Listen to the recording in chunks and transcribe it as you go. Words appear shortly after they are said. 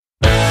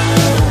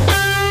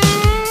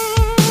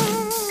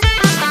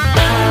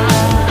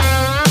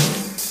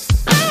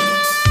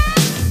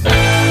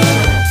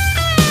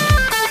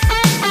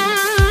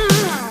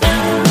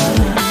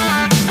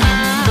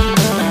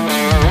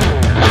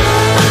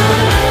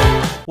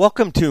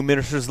Welcome to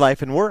Minister's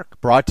Life and Work,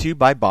 brought to you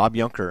by Bob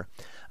Yunker.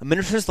 A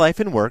Minister's Life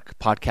and Work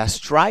podcast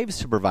strives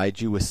to provide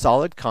you with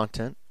solid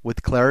content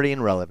with clarity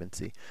and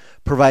relevancy,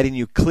 providing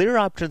you clear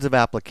options of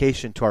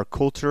application to our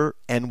culture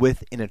and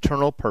with an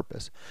eternal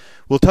purpose.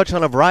 We'll touch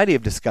on a variety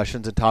of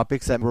discussions and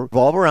topics that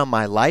revolve around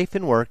my life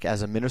and work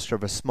as a minister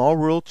of a small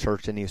rural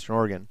church in Eastern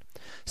Oregon.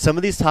 Some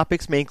of these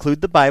topics may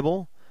include the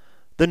Bible,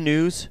 the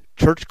news,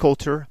 church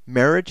culture,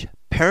 marriage,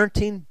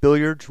 parenting,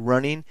 billiards,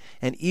 running,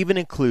 and even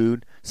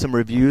include some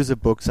reviews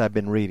of books I've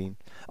been reading.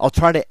 I'll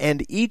try to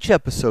end each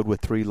episode with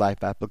 3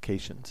 life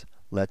applications.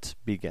 Let's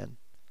begin.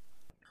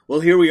 Well,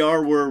 here we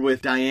are. We're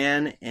with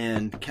Diane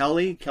and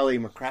Kelly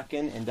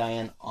McCracken and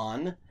Diane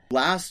On.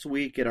 Last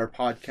week at our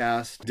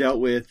podcast dealt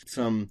with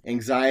some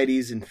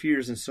anxieties and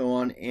fears and so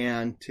on,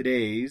 and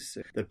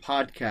the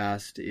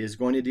podcast is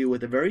going to deal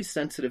with a very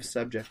sensitive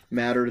subject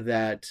matter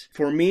that,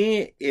 for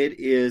me, it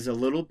is a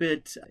little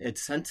bit,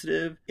 it's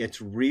sensitive,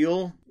 it's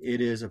real.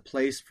 It is a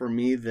place for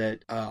me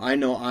that I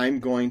know I'm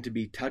going to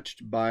be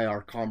touched by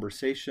our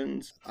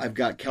conversations. I've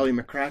got Kelly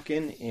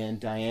McCracken and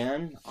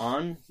Diane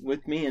On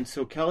with me, and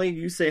so Kelly,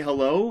 you say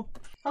hello.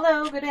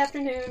 Hello, good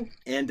afternoon.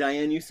 And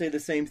Diane, you say the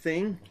same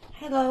thing.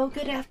 Hello,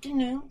 good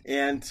afternoon.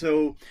 And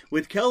so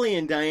with Kelly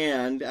and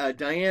Diane,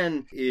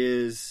 Diane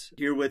is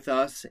here with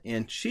us,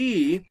 and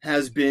she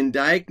has been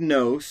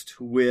diagnosed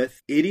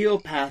with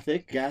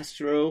idiopathic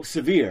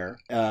severe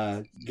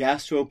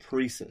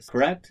gastroparesis,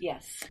 correct?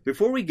 Yes.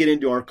 Before we get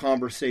into our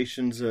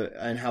conversations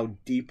and how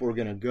deep we're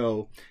going to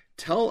go,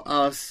 tell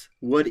us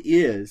what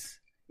is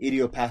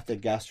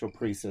idiopathic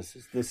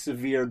gastroparesis, the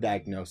severe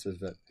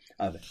diagnosis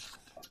of it.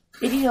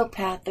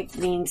 Idiopathic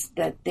means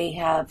that they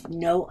have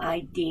no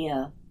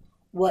idea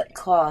what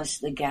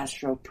caused the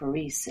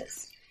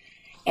gastroparesis.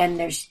 And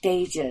there's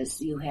stages.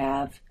 You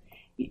have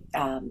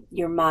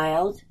your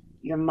mild,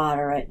 your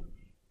moderate,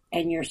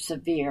 and your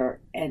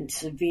severe. And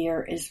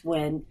severe is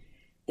when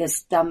the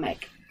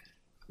stomach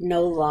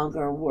no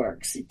longer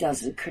works. It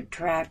doesn't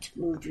contract,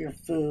 move your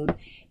food.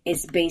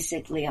 It's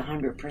basically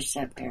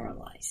 100%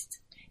 paralyzed.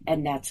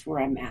 And that's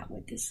where I'm at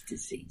with this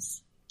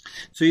disease.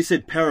 So you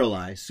said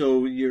paralyzed.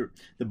 So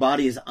the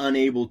body is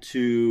unable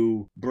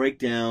to break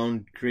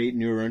down, create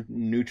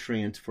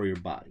nutrients for your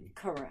body.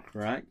 Correct.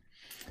 Right?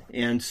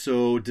 And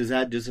so does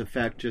that just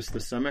affect just the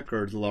stomach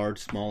or the large,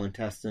 small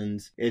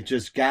intestines? It's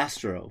just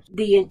gastro.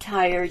 The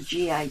entire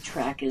GI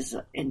tract is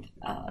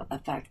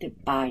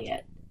affected by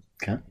it.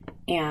 Okay.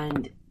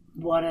 And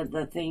one of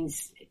the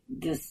things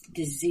this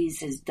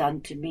disease has done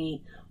to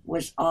me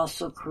was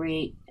also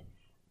create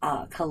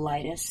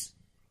colitis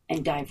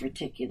and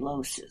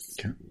diverticulosis.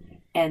 Okay.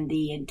 And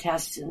the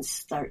intestines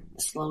start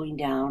slowing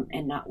down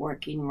and not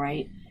working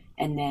right,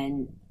 and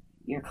then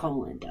your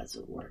colon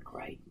doesn't work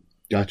right.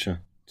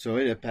 Gotcha. So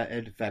it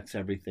affects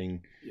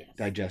everything. Yes.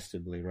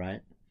 Digestively,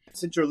 right?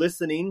 Since you're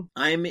listening,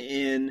 I'm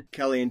in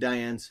Kelly and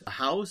Diane's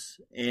house,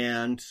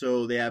 and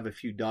so they have a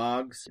few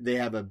dogs. They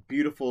have a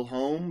beautiful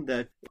home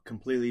that's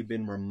completely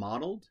been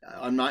remodeled.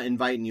 I'm not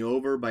inviting you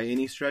over by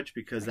any stretch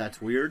because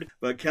that's weird,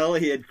 but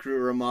Kelly had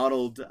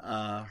remodeled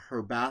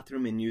her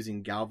bathroom in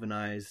using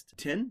galvanized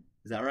tin.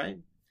 Is that right?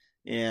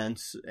 And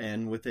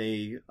with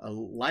a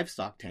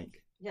livestock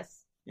tank.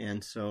 Yes.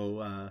 And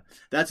so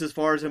that's as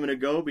far as I'm going to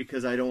go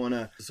because I don't want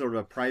to sort of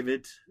a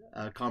private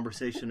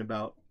conversation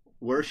about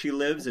where she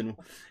lives and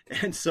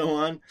so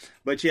on.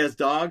 But she has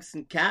dogs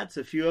and cats,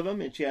 a few of them,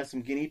 and she has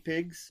some guinea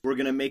pigs. We're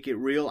going to make it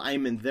real.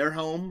 I'm in their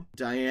home.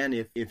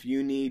 Diane, if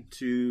you need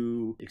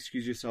to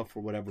excuse yourself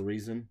for whatever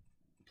reason,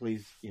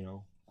 please,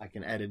 I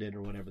can edit it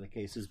or whatever the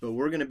case is. But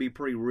we're going to be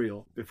pretty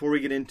real. Before we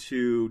get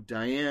into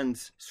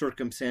Diane's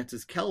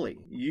circumstances, Kelly,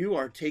 you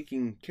are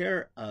taking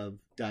care of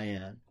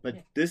Diane.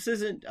 But This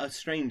isn't a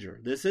stranger.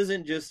 This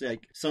isn't just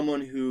like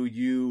someone who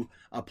you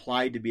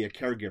applied to be a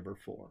caregiver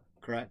for,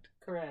 correct?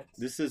 Correct.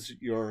 This is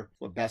your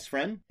best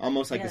friend?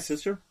 Almost like a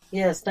sister?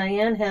 Yes,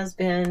 Diane has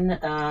been,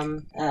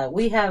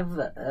 we have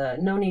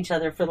known each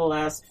other for the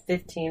last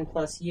 15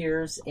 plus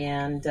years,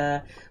 and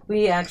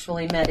we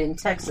actually met in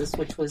Texas,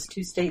 which was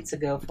 2 states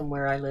ago from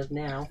where I live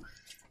now.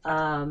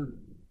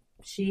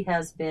 She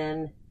has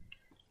been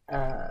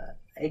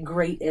a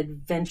great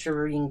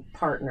adventuring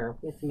partner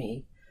with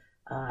me.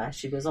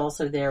 She was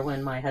also there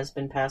when my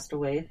husband passed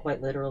away.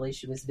 Quite literally,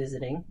 she was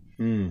visiting.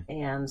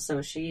 And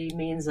so she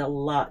means a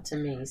lot to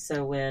me.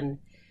 So when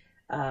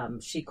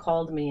she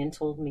called me and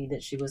told me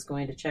that she was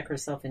going to check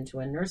herself into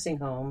a nursing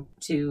home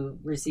to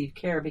receive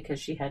care because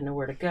she had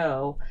nowhere to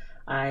go,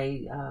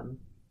 I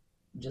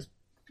just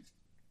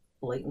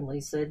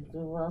blatantly said,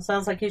 well,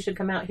 sounds like you should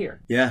come out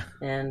here. Yeah.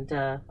 And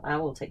I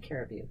will take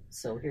care of you.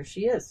 So here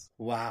she is.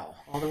 Wow.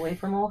 All the way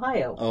from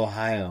Ohio.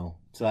 Ohio.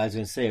 So I was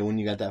going to say, when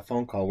you got that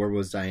phone call, where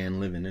was Diane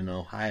living? In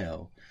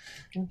Ohio?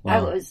 Wow.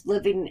 I was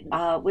living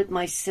with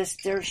my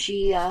sister.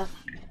 She had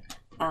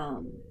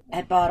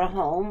bought a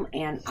home,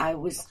 and I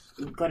was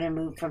going to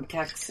move from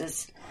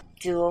Texas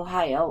to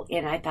Ohio,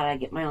 and I thought I'd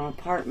get my own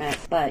apartment,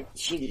 but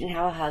she didn't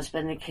have a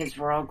husband. The kids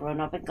were all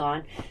grown up and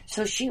gone.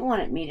 So she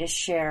wanted me to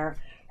share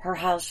her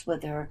house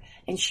with her,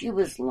 and she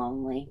was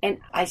lonely. And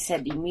I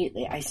said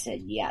immediately,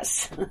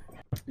 yes.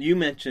 You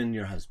mentioned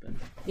your husband.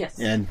 Yes.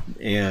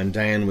 And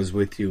Diane was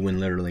with you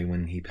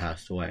when he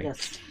passed away.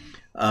 Yes.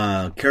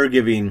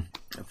 Caregiving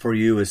for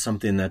you is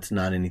something that's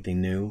not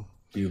anything new.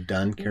 You've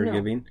done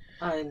caregiving?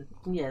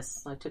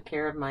 Yes. I took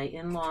care of my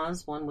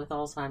in-laws, one with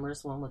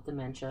Alzheimer's, one with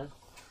dementia,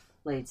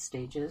 late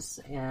stages.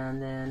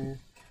 And then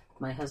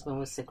my husband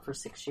was sick for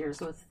 6 years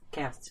with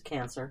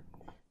cancer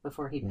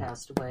before he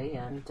passed away.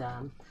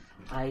 And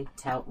I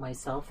tout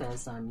myself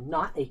as I'm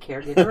not a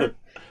caregiver,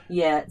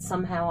 yet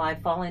somehow I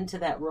fall into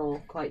that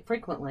role quite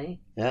frequently.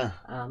 Yeah.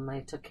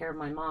 I took care of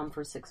my mom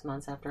for 6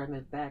 months after I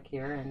moved back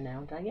here, and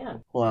now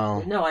Diane.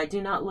 Wow. No, I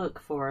do not look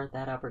for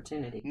that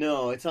opportunity.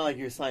 No, it's not like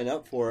you signed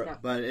up for it,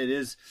 but it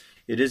is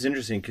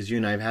interesting because you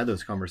and I have had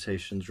those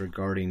conversations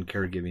regarding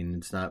caregiving.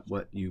 It's not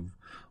what you've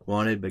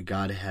wanted, but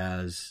God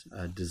has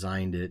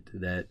designed it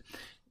that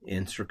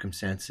in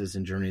circumstances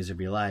and journeys of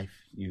your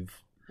life,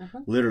 you've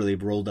literally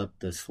rolled up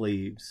the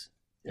sleeves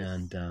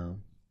and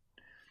done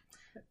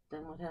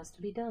what has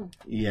to be done.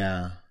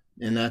 Yeah,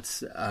 and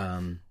that's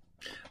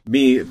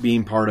me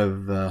being part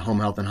of home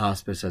health and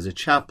hospice as a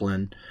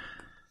chaplain.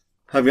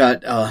 I've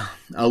got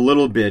a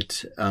little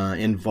bit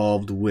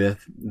involved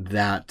with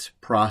that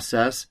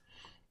process,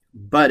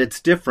 but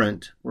it's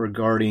different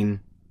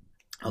regarding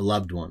a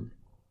loved one.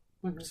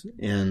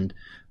 And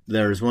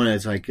there's one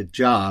that's like a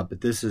job, but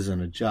this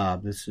isn't a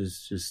job. This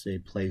is just a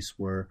place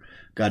where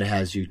God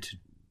has you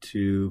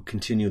to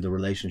continue the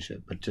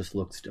relationship, but just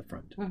looks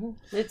different.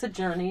 It's a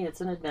journey. It's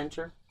an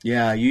adventure.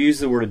 Yeah, you use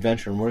the word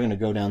adventure, and we're going to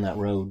go down that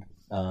road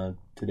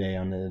today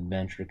on the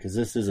adventure, because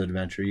this is an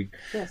adventure.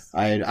 Yes.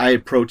 I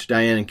approached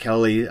Diane and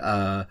Kelly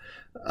about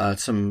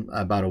less than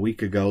a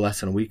week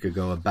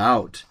ago,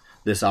 about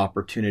this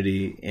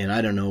opportunity, and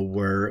I don't know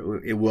where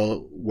it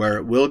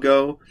will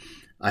go.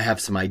 I have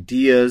some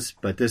ideas,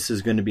 but this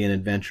is going to be an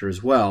adventure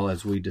as well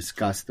as we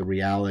discuss the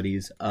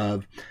realities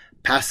of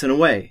passing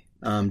away.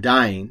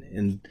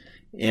 Dying,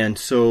 and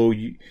so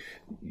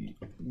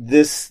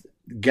this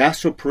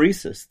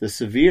gastroparesis, the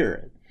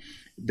severe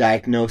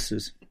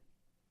diagnosis,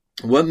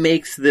 what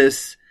makes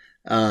this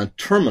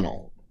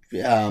terminal?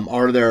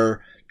 Are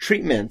there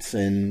treatments,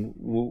 and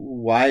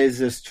why is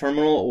this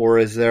terminal, or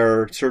is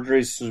there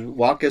surgeries?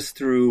 Walk us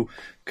through,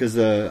 because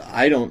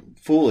I don't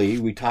fully.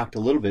 We talked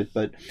a little bit,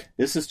 but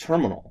this is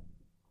terminal.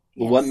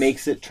 Yes. What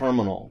makes it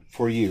terminal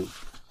for you?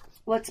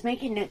 What's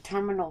making it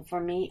terminal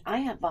for me, I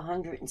have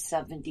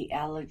 170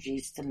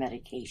 allergies to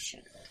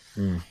medication.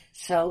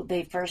 So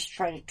they first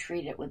try to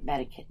treat it with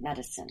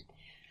medicine.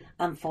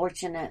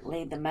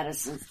 Unfortunately, the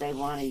medicines they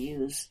want to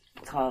use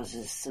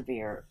causes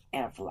severe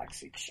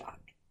anaphylactic shock.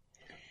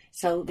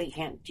 So they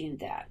can't do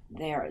that.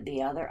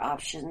 The other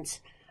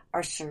options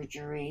are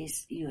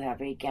surgeries. You have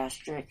a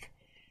gastric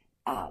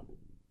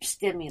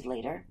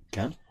stimulator.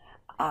 Okay.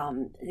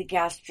 The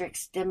gastric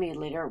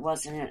stimulator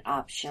wasn't an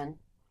option,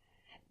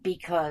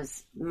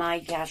 because my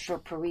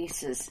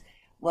gastroparesis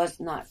was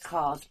not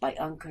caused by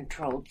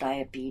uncontrolled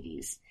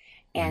diabetes.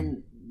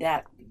 And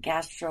that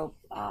gastric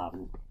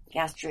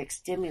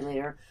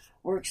stimulator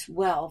works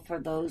well for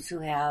those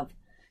who have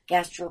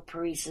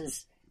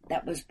gastroparesis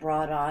that was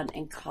brought on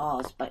and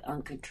caused by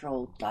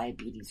uncontrolled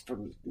diabetes for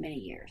many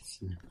years.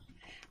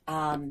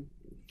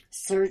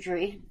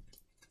 Surgery,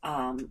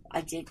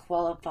 I did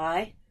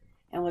qualify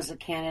and was a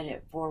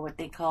candidate for what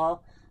they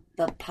call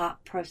the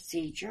POP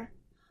procedure,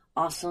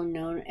 also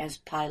known as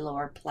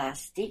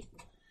pyloroplasty.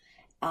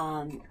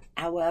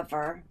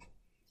 However,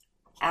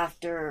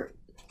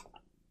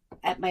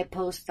 at my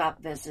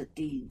post-op visit,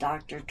 the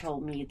doctor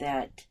told me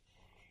that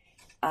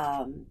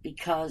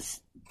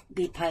because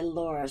the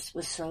pylorus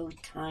was so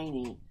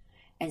tiny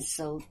and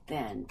so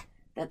thin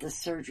that the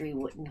surgery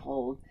wouldn't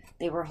hold,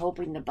 they were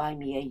hoping to buy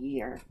me a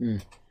year,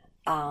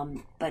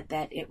 but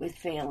that it would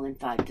fail in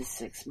 5 to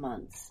 6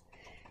 months.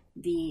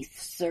 The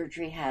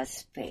surgery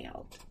has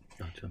failed.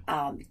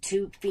 Gotcha.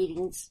 Tube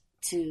feedings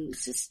to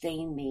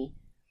sustain me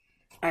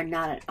are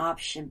not an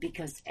option,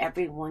 because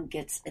everyone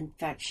gets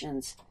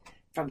infections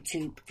from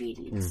tube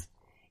feedings.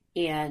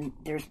 And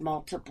there's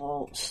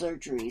multiple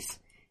surgeries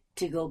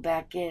to go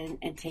back in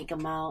and take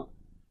them out,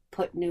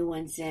 put new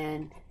ones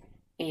in.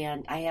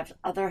 And I have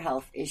other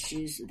health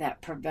issues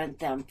that prevent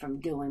them from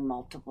doing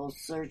multiple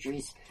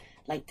surgeries,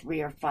 like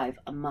 3 or 5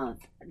 a month.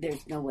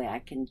 There's no way I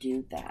can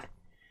do that.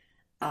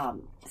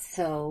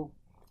 So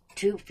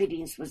tube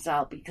feedings was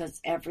out,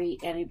 because every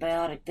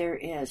antibiotic there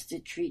is to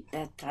treat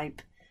that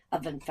type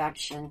of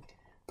infection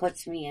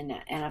puts me in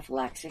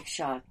anaphylactic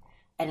shock,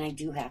 and I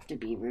do have to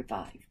be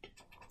revived.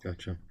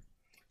 Gotcha.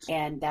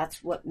 And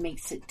that's what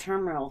makes it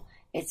terminal.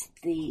 It's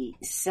the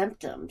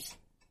symptoms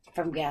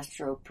from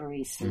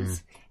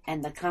gastroparesis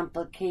and the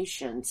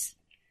complications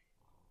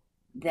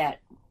that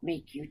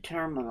make you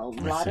terminal.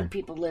 A lot of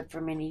people live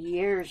for many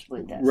years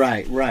with this.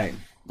 Right.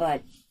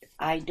 But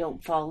I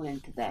don't fall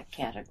into that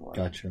category.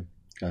 Gotcha.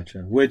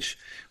 Which,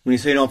 when you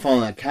say you don't fall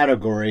in that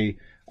category,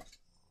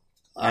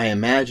 I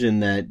imagine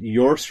that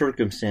your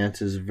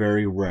circumstance is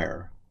very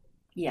rare.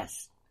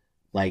 Yes.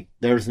 Like,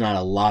 there's not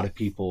a lot of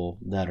people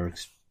that are...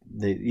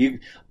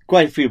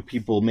 quite a few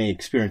people may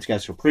experience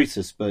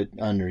gastroparesis, but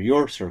under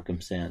your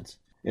circumstance,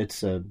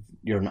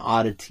 you're an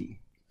oddity.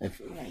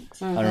 Right.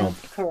 I don't know.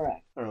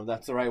 Correct. I don't know if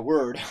that's the right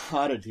word,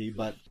 oddity,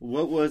 but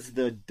what was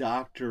the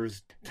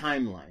doctor's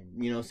timeline?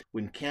 You know,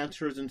 when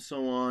cancers and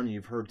so on,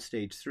 you've heard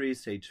stage 3,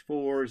 stage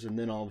 4s, and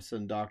then all of a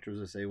sudden doctors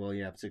will say, well,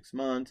 you have 6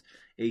 months,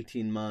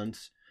 18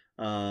 months,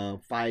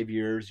 5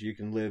 years, you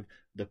can live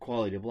the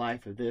quality of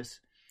life of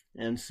this.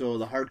 And so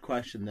the hard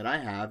question that I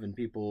have, and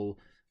people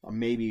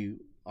maybe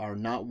are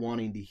not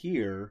wanting to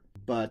hear,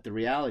 but the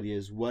reality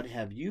is, what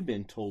have you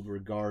been told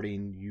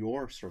regarding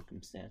your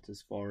circumstance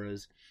as far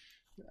as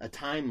a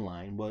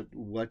timeline?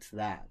 What's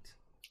that?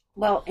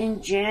 Well,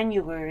 in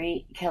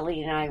January,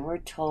 Kelly and I were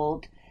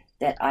told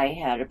that I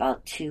had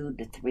about 2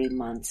 to 3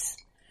 months,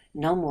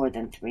 no more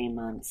than 3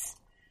 months.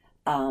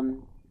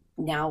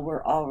 Now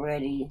we're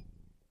already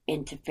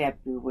into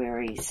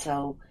February,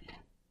 so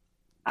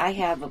I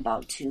have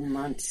about 2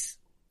 months,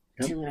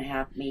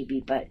 2.5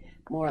 maybe, but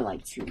more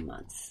like 2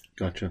 months.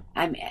 Gotcha.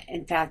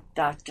 In fact,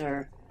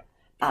 Doctor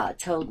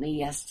told me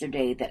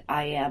yesterday that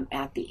I am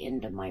at the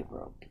end of my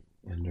rope.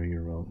 End of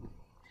your rope.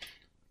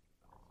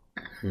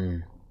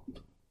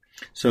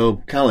 So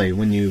Kelly,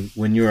 when you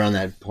were on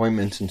that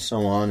appointments and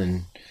so on,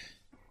 and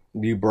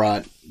you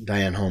brought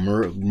Diane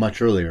home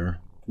much earlier,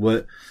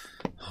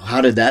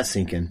 how did that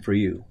sink in for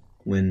you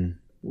when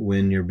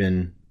you've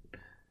been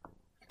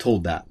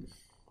told that,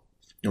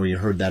 or you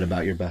heard that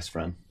about your best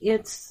friend?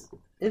 It's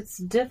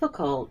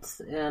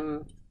difficult.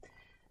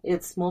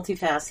 It's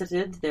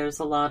multifaceted. There's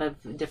a lot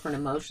of different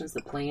emotions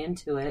that play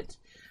into it.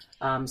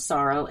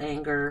 Sorrow,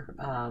 anger,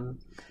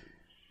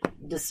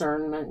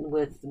 discernment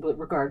with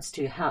regards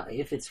to how,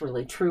 if it's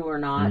really true or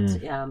not.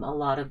 A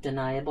lot of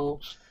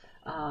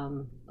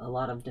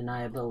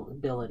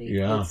deniability.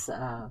 Yeah. It's,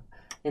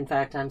 in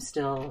fact, I'm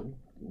still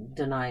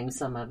denying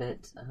some of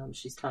it.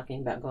 She's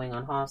talking about going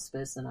on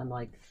hospice, and I'm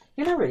like,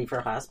 you're not ready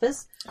for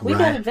hospice. We've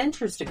got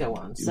adventures to go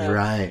on. So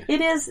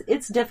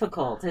it's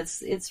difficult.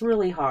 It's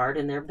really hard,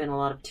 and there have been a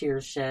lot of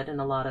tears shed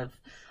and a lot of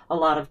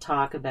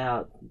talk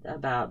about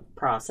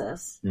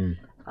process.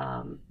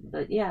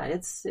 But yeah,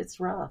 it's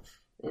rough.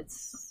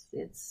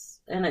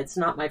 And it's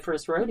not my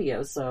first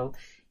rodeo, so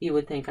you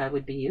would think I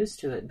would be used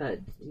to it, but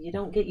you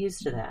don't get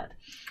used to that.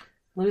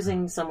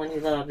 Losing someone you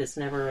love is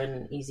never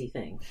an easy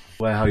thing.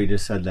 Well, how you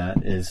just said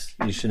that is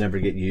you should never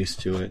get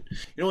used to it. You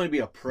don't want to be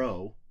a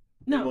pro.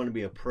 No. You want to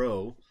be a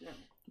pro.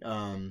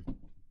 No.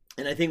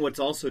 And I think what's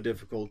also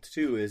difficult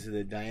too is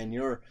that, Diane,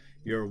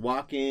 you're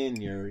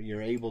walking,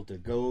 you're able to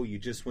go. You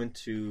just went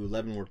to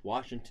Leavenworth,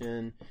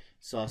 Washington,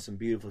 saw some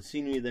beautiful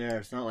scenery there.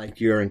 It's not like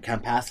you're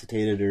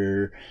incapacitated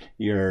or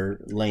you're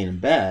laying in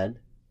bed.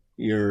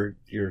 You're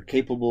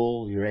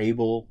capable, you're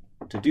able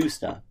to do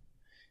stuff.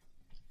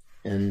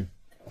 And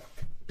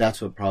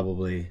that's what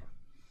probably,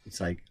 it's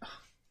like,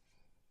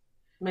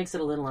 makes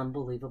it a little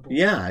unbelievable.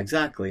 Yeah,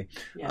 exactly.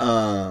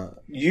 Yeah.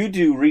 You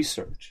do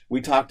research.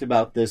 We talked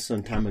about this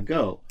some time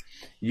ago.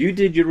 You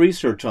did your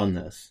research on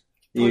this.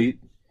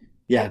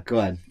 Yeah, go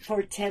ahead.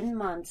 For 10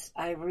 months,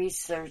 I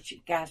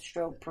researched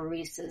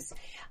gastroparesis.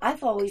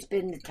 I've always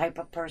been the type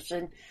of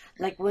person,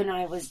 like when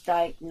I was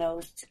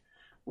diagnosed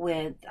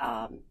with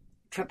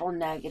triple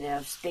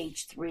negative,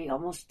 stage 3,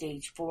 almost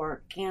stage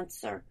 4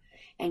 cancer,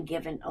 and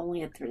given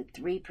only a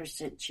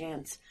 3%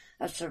 chance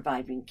of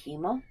surviving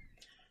chemo.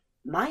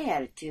 My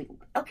attitude,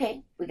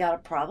 okay, we got a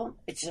problem.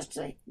 It's just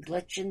a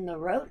glitch in the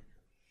road.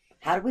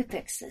 How do we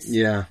fix this?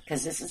 Yeah.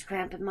 Because this is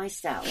cramping my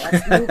style.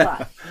 Let's move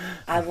on.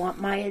 I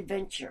want my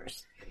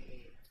adventures.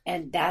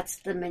 And that's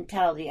the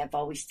mentality I've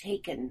always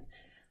taken.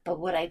 But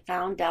what I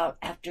found out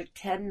after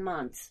 10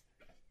 months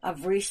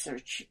of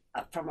research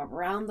from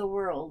around the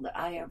world that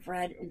I have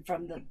read and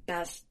from the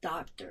best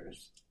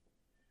doctors,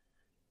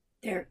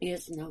 there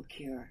is no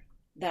cure.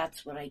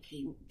 That's what I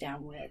came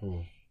down with.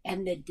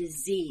 And the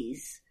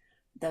disease,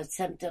 the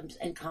symptoms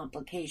and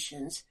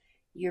complications,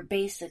 you're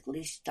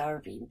basically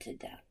starving to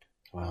death.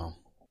 Wow.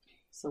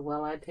 So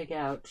while I pig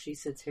out, she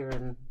sits here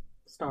and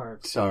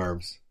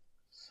starves.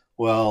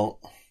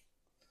 Well,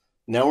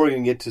 now we're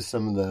going to get to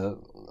some of the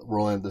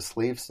rolling up the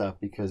sleeve stuff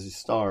because you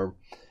starve.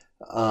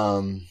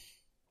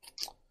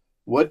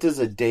 What does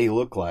a day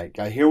look like?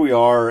 Here we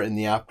are in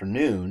the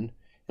afternoon,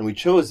 and we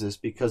chose this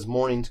because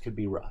mornings could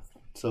be rough.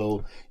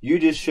 So you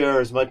just share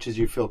as much as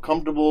you feel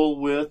comfortable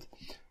with,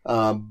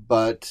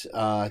 but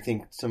I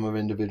think some of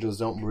individuals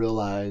don't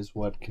realize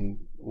what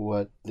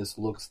this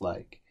looks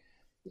like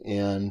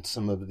and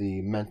some of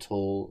the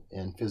mental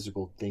and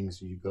physical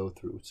things you go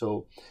through.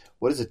 So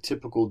what does a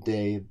typical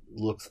day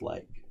looks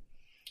like?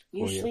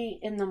 Usually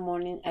in the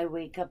morning I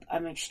wake up,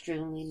 I'm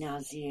extremely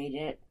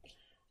nauseated.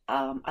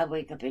 I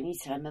wake up any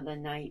time of the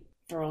night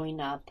throwing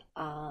up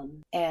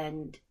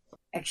and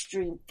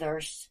extreme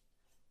thirst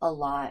a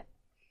lot.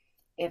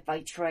 If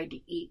I try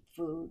to eat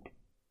food,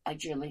 I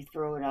generally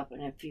throw it up in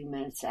a few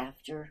minutes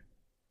after.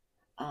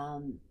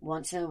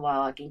 Once in a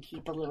while I can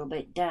keep a little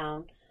bit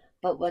down,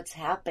 but what's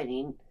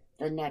happening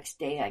the next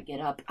day I get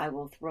up, I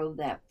will throw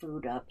that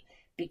food up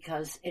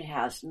because it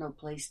has no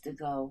place to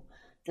go.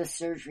 The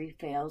surgery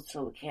failed,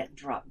 so it can't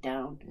drop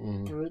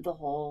down through the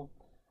hole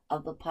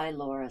of the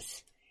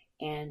pylorus.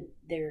 and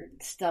their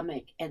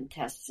stomach,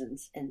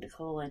 intestines, and the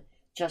colon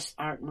just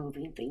aren't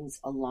moving things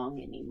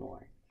along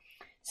anymore.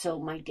 So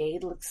my day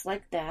looks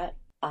like that.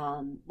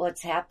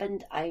 What's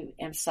happened, I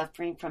am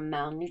suffering from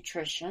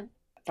malnutrition,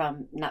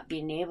 from not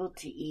being able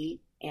to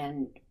eat,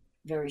 and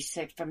very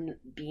sick from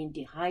being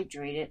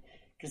dehydrated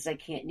because I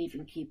can't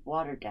even keep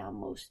water down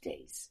most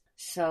days.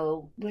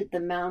 So with the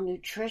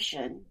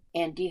malnutrition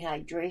and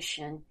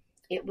dehydration,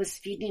 it was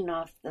feeding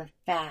off the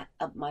fat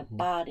of my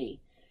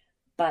body,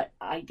 but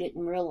I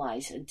didn't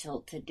realize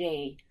until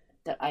today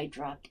that I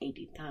dropped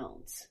 80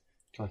 pounds.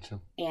 Gotcha.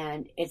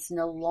 And it's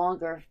no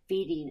longer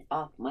feeding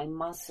off my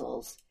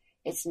muscles.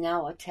 It's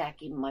now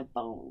attacking my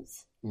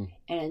bones.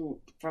 And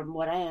from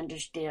what I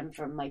understand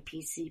from my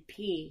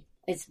PCP,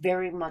 it's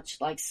very much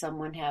like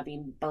someone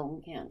having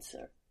bone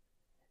cancer.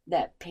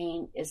 That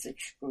pain is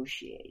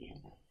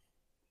excruciating.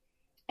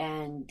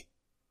 And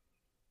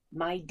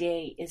my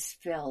day is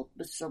filled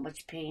with so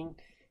much pain.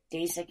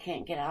 Days I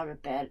can't get out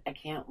of bed. I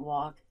can't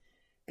walk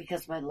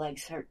because my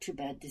legs hurt too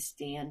bad to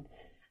stand.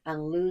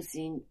 I'm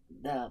losing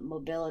the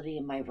mobility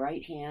in my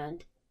right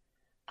hand.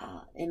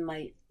 In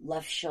my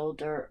left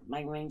shoulder,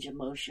 my range of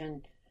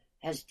motion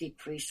has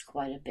decreased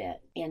quite a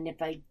bit. And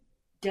if I've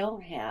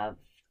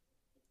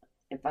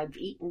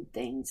eaten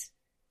things,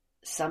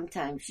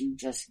 sometimes you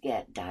just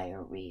get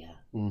diarrhea.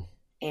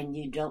 And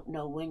you don't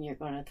know when you're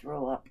going to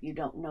throw up. You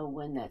don't know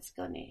when that's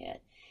going to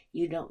hit.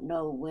 You don't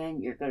know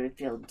when you're going to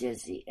feel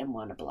dizzy and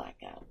want to black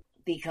out.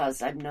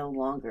 Because I'm no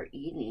longer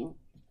eating,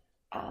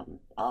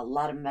 a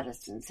lot of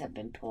medicines have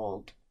been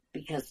pulled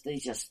because they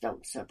just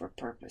don't serve a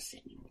purpose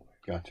anymore.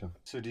 Gotcha.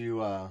 So do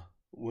you,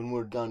 when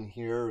we're done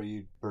here, are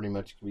you pretty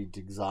much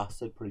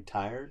exhausted, pretty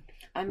tired?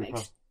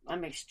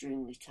 I'm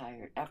extremely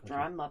tired. After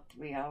I'm up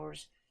 3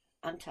 hours,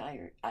 I'm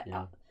tired.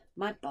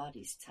 My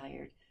body's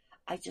tired.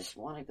 I just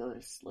want to go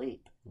to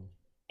sleep.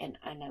 And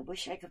I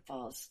wish I could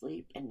fall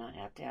asleep and not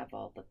have to have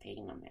all the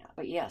pain I'm at.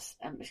 But yes,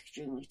 I'm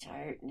extremely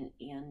tired,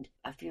 and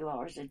a few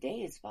hours a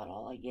day is about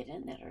all I get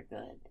in that are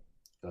good.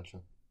 Gotcha.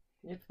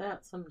 If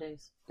that, some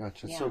days.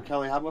 Gotcha. Yeah. So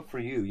Kelly, how about for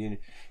you?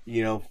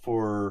 You know,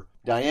 for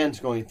Diane's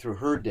going through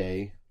her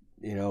day,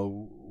 you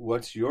know,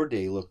 what's your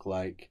day look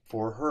like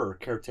for her,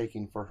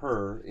 caretaking for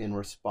her in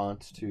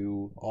response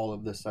to all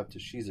of the stuff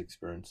that she's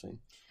experiencing?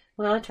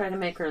 Well, I try to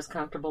make her as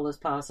comfortable as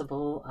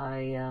possible.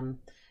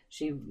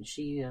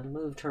 She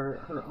moved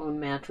her own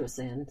mattress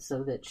in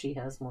so that she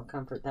has more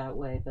comfort that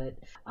way. But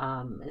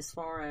as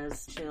far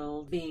as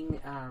she'll being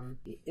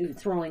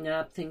throwing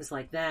up, things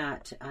like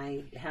that,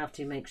 I have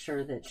to make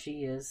sure that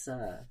she is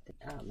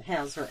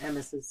has her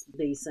emesis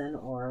basin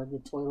or the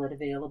toilet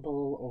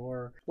available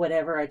or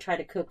whatever. I try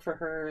to cook for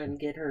her and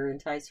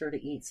entice her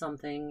to eat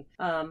something.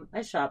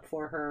 I shop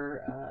for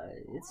her.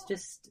 It's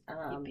just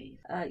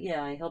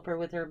I help her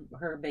with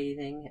her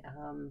bathing.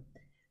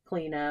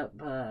 Clean up,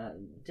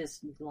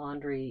 just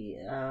laundry.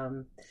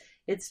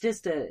 It's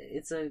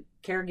a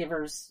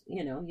caregiver's,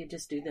 you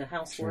just do the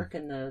housework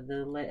and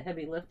the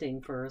heavy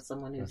lifting for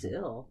someone who's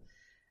ill.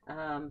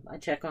 I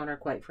check on her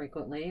quite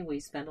frequently.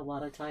 We spend a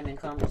lot of time in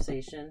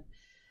conversation,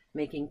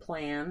 making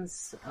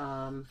plans.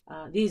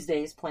 These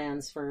days,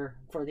 plans for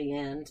the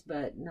end,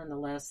 but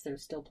nonetheless,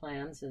 there's still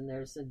plans and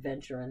there's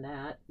adventure in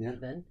that. Yeah.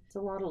 Even it's a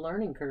lot of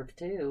learning curve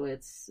too.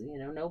 It's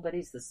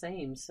nobody's the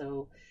same.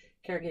 So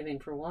caregiving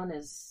for one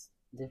is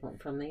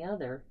different from the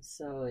other.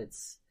 So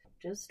it's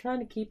just trying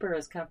to keep her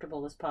as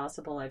comfortable as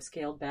possible. I've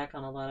scaled back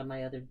on a lot of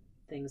my other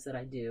things that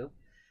I do.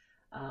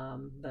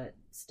 But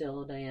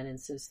still Diane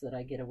insists that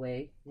I get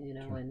away,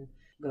 sure. And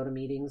go to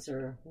meetings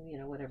or,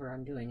 whatever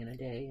I'm doing in a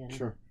day. And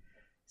sure.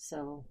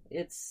 So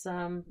it's,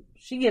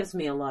 she gives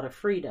me a lot of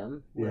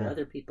freedom where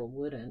other people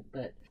wouldn't,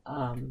 but,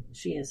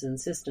 she is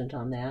insistent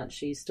on that.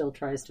 She still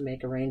tries to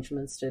make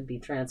arrangements to be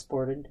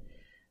transported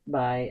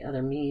by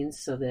other means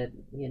so that,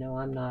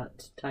 I'm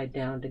not tied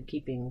down to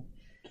keeping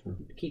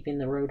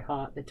the road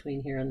hot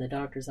between here and the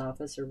doctor's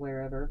office or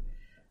wherever.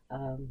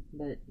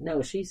 But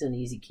no, she's an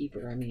easy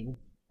keeper. I mean,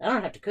 I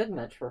don't have to cook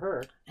much for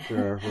her.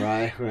 Sure,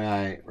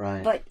 right.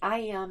 But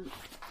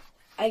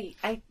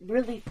I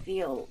really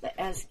feel that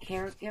as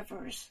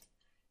caregivers,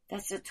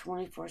 that's a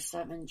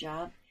 24/7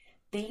 job.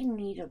 They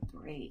need a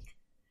break.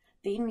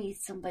 They need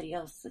somebody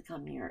else to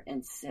come here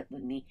and sit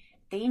with me.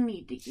 They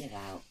need to get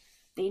out.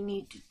 They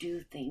need to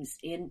do things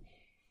and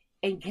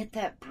get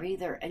that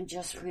breather and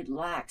just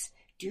relax.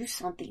 Do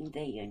something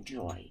they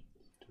enjoy.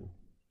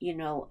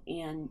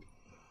 And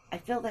I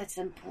feel that's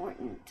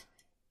important.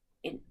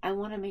 And I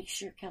want to make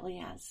sure Kelly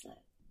has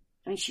that.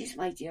 I mean, she's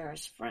my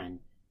dearest friend.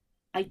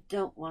 I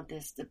don't want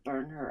this to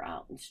burn her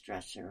out and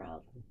stress her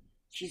out.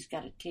 She's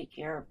got to take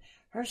care of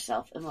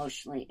herself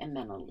emotionally and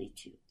mentally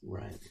too.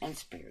 Right. And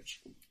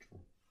spiritually.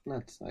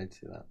 I'd say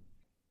that.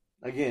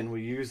 Again,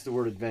 we use the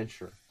word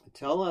adventure.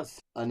 Tell us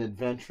an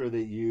adventure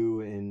that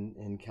you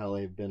and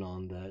Kelly have been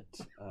on that,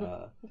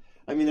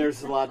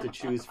 there's a lot to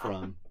choose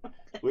from.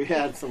 We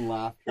had some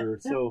laughter.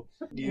 So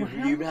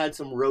you've had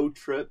some road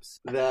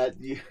trips that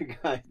you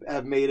guys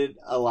have made it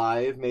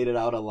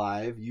out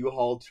alive. You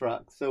haul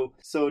trucks.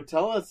 So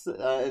tell us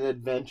an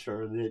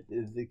adventure that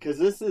is, because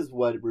this is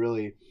what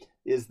really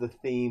is the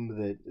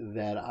theme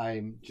that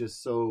I'm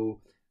just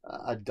so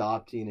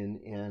adopting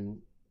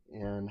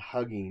and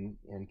hugging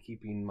and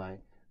keeping my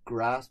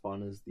grasp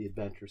on, is the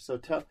adventure. So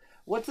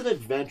what's an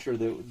adventure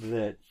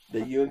that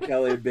you and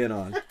Kelly have been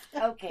on?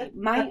 Okay,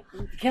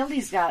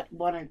 Kelly's got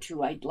one or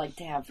two I'd like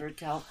to have her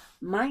tell.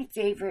 My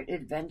favorite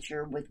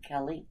adventure with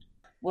Kelly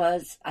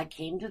was I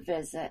came to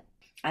visit.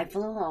 I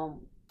flew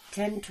home.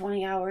 10,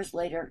 20 hours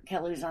later,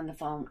 Kelly was on the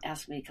phone,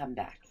 asked me to come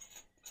back.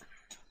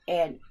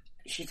 And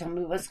she told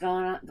me what's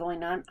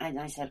going on, and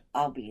I said,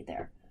 I'll be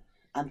there.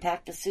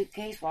 Unpacked the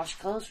suitcase, washed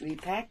clothes,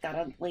 repacked, got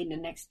on the plane the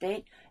next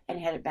day, and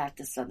headed back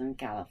to Southern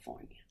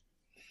California.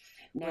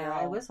 Now, where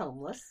I was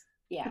homeless.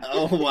 Yeah.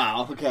 Oh,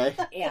 wow. Okay.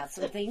 Yeah,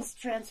 so things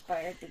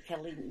transpired that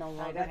Kelly no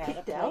longer had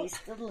a place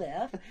to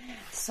live.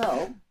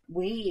 So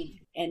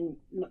and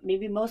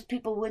maybe most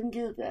people wouldn't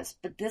do this,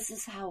 but this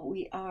is how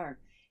we are.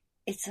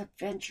 It's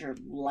adventure.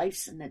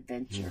 Life's an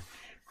adventure.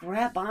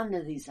 Grab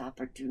onto these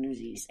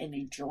opportunities and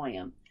enjoy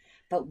them.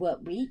 But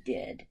what we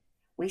did,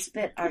 we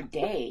spent our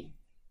day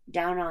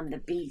down on the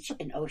beach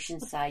in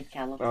Oceanside,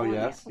 California.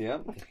 Oh, yes, yeah.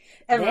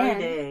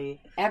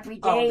 Every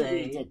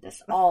day we did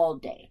this, all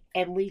day.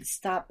 And we'd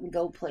stop and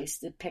go place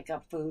to pick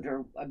up food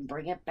or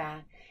bring it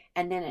back.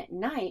 And then at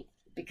night,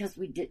 because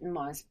we didn't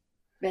want to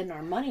spend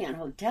our money on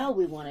hotel,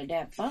 we wanted to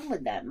have fun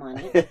with that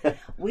money,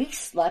 we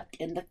slept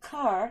in the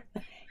car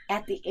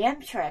at the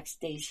Amtrak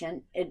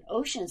station in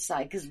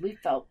Oceanside because we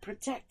felt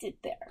protected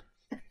there.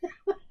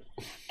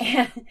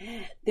 And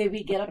then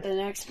we get up the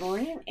next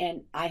morning,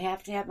 and I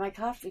have to have my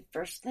coffee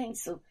first thing.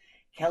 So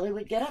Kelly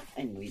would get up,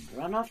 and we'd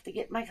run off to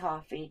get my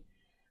coffee,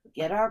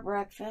 get our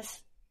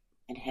breakfast,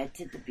 and head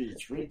to the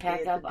beach. We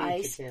packed up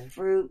ice,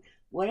 fruit,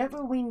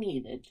 whatever we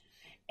needed.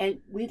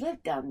 And we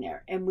lived down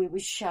there, and we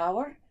would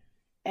shower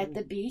at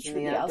the beach with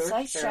the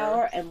outside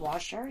shower and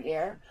wash our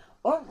hair,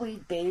 or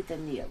we'd bathe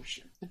in the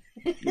ocean.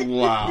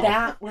 Wow.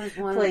 That was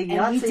one. Play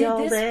Yahtzee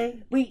all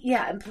day?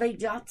 And played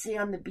Yahtzee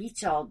on the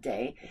beach all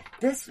day.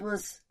 This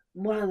was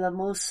one of the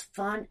most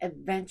fun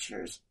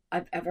adventures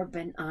I've ever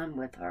been on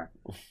with her.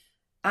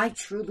 I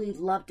truly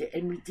loved it,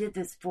 and we did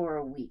this for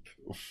a week.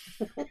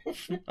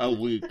 A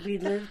week. We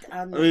lived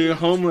on the You're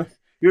homeless.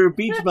 You're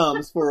beach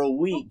bums for a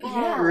week.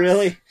 Yes.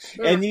 Really?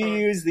 And you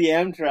use the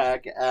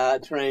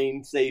Amtrak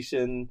train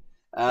station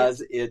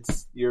as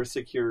your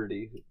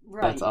security.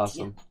 Right. That's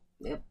awesome.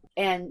 Yep.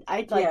 And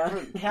I'd like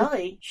for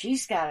Kelly,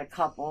 she's got a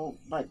couple,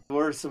 but...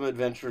 What are some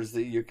adventures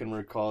that you can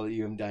recall that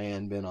you and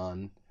Diane been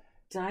on?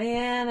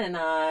 Diane and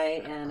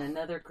I and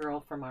another girl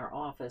from our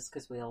office,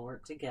 because we all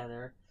worked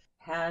together,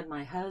 had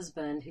my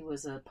husband, who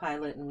was a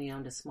pilot, and we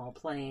owned a small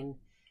plane.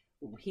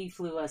 He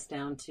flew us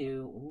down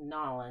to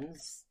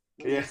Nolens,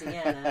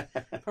 Louisiana,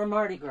 for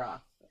Mardi Gras.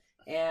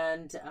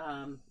 And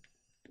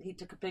he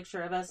took a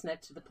picture of us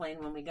next to the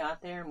plane when we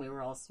got there, and we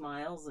were all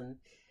smiles and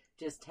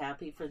just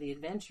happy for the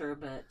adventure,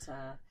 but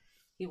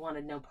he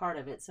wanted no part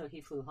of it, so he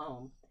flew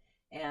home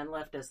and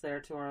left us there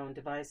to our own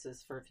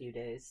devices for a few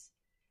days.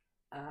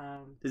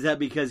 Is that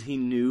because he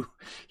knew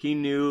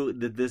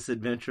that this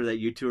adventure that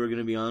you two are going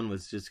to be on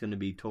was just going to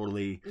be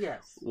totally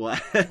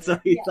what? So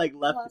he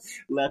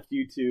left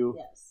you two.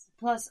 Yes.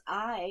 Plus,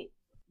 I,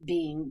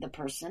 being the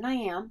person I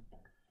am,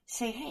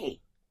 say, hey,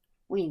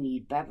 we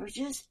need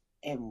beverages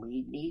and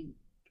we need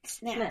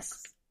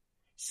snacks.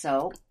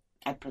 So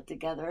I put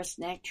together a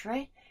snack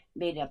tray,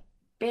 made a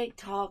big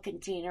tall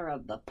container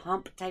of the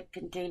pump type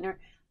container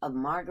of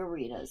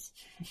margaritas,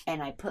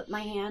 and I put my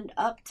hand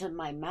up to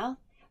my mouth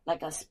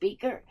like a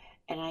speaker,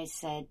 and I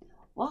said,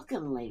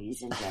 welcome,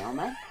 ladies and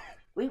gentlemen.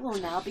 We will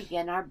now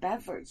begin our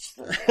beverage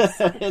service.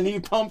 And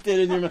you pumped it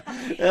in your mouth.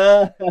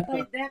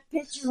 Like that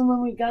picture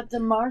when we got to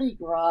Mardi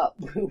Gras,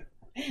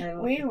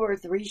 we were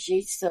 3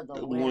 sheets to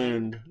the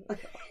wind.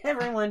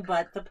 Everyone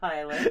but the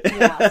pilot.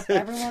 Yes,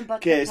 everyone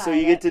but the pilot. Okay, so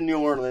you get to New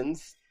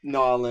Orleans.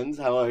 Nolens,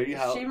 how are you?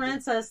 She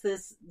rents us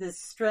this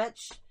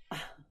stretch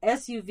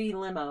SUV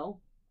limo.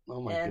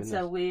 Oh my goodness.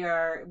 So we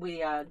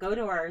go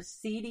to our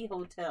seedy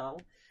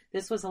hotel.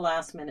 This was a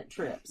last minute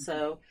trip.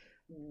 So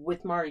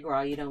with Mardi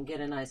Gras, you don't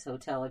get a nice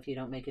hotel if you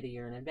don't make it a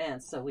year in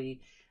advance. So we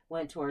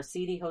went to our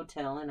seedy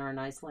hotel in our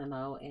nice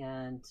limo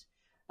and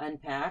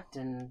unpacked,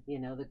 and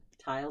the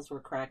tiles were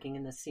cracking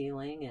in the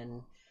ceiling,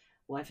 and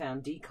I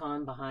found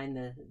decon behind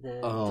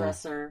the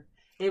dresser.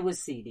 It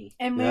was seedy.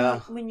 And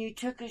when you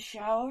took a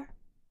shower,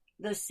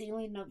 the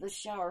ceiling of the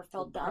shower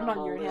fell down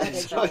on your head.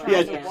 So you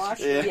had to wash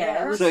your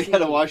hair. So you had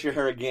to wash your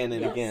hair again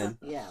and again.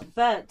 Yeah,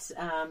 but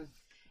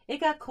it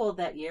got cold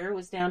that year. It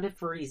was down to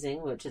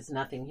freezing, which is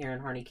nothing here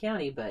in Harney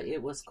County, but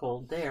it was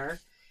cold there.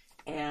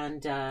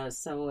 And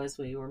so as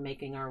we were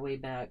making our way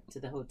back to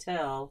the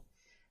hotel,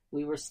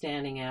 we were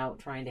standing out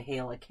trying to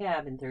hail a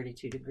cab in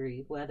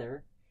 32-degree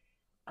weather.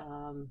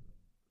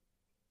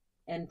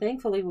 And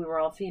thankfully we were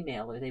all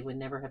female, or they would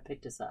never have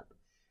picked us up.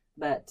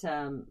 But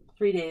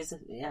 3 days,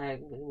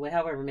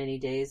 however many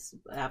days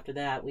after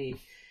that, we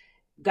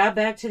got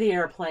back to the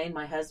airplane.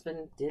 My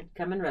husband did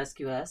come and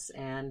rescue us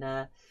and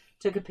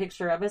took a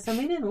picture of us, and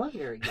we didn't look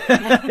very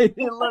good. No, we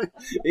didn't look.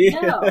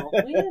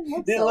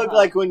 So Look hot.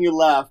 like when you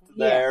left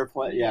the Yeah.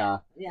 airplane. Yeah,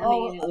 Yeah, I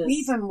mean, it was,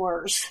 even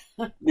worse.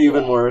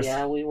 even worse.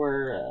 Yeah, we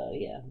were.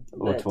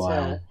 But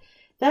wow.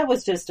 that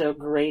was just a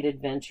great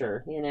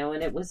adventure,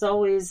 and it was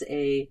always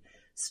a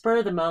spur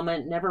of the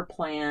moment, never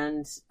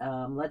planned.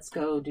 Let's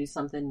go do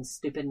something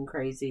stupid and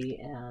crazy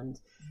and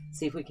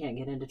see if we can't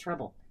get into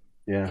trouble.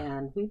 Yeah.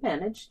 And we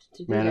managed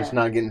to do Managed that.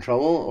 not get in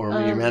trouble, or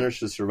you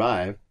managed to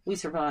survive. We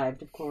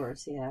survived, of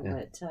course, yeah.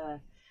 But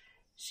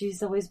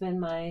she's always been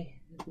my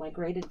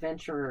great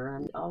adventurer.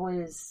 And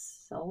always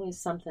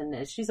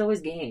something. She's always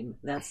game.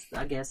 That's,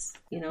 I guess,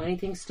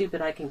 anything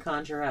stupid I can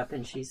conjure up,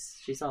 and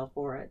she's all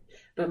for it.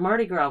 But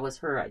Mardi Gras was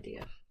her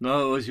idea.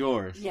 No, it was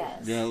yours.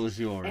 Yes. Yeah, it was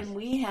yours. And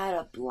we had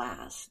a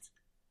blast.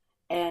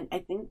 And I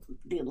think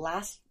the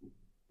last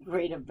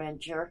great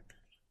adventure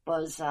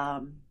was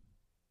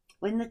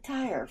when the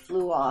tire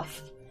flew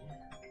off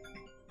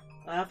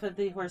of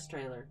the horse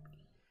trailer.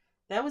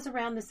 That was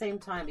around the same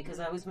time because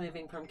I was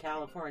moving from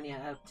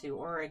California up to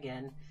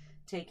Oregon,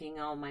 taking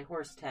all my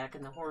horse tack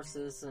and the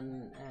horses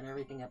and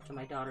everything up to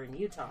my daughter in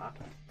Utah.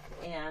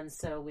 And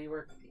so we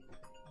were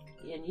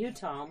in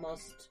Utah,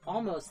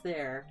 almost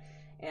there,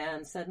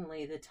 and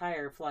suddenly the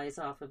tire flies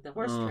off of the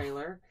horse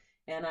trailer,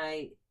 and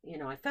I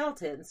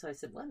felt it, and so I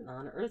said, what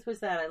on earth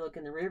was that? I look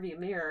in the rearview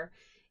mirror.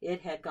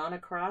 It had gone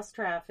across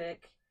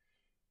traffic,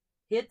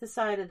 hit the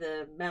side of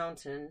the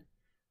mountain,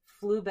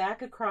 flew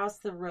back across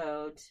the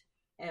road,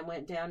 and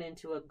went down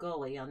into a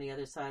gully on the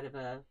other side of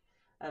a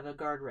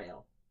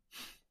guardrail.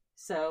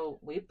 So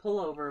we pull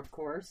over, of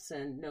course,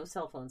 and no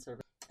cell phone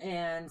service.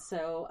 And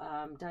so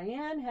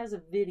Diane has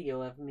a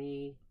video of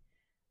me.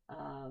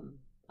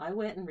 I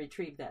went and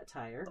retrieved that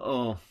tire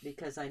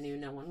because I knew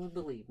no one would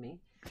believe me.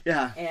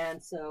 Yeah.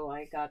 And so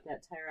I got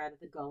that tire out of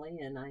the gully,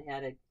 and I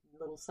had a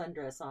little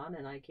sundress on,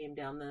 and I came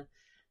down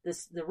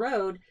the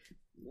road,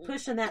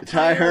 pushing that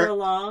tire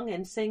along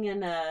and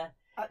singing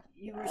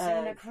you were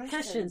singing a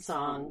Christian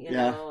song,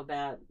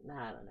 about,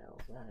 I don't know,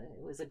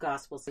 it was a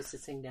gospel sister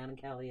sing down in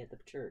Cali at the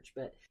church.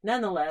 But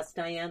nonetheless,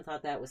 Diane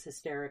thought that was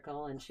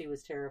hysterical, and she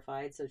was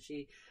terrified, so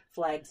she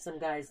flagged some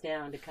guys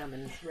down to come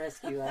and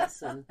rescue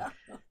us. And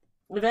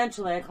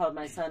eventually I called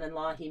my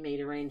son-in-law. He made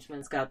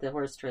arrangements, got the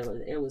horse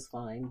trailer. It was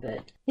fine.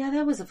 But yeah,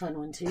 that was a fun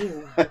one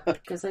too,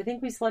 because I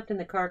think we slept in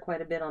the car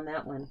quite a bit on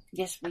that one.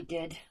 Yes, we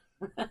did.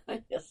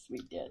 Yes, we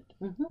did.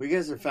 Mm-hmm. We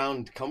guys have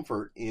found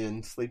comfort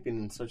in sleeping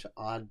in such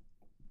odd,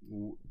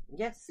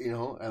 yes,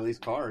 at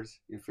least cars.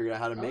 You figured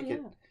out how to make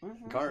it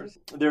Mm-hmm. cars.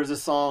 There's a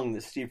song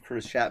that Steve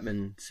Curtis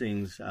Chapman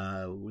sings.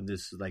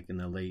 This is like in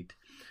the late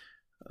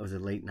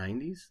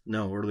 90s?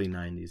 No, early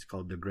 90s,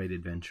 called "The Great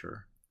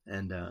Adventure."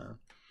 And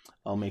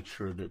I'll make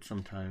sure that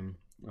sometime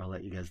I'll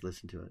let you guys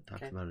listen to it.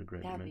 Talks about a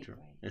great adventure.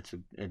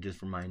 It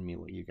just reminded me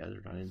what you guys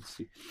are trying to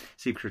see.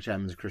 Steve Curtis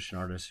Chapman's a Christian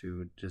artist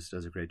who just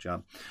does a great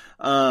job.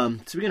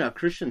 Speaking of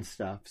Christian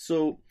stuff,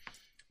 so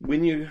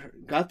when you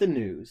got the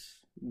news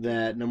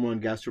that number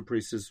one,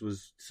 gastroparesis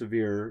was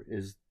severe,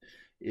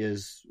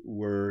 is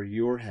where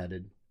you're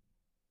headed.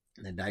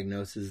 The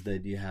diagnosis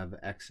that you have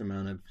X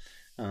amount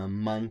of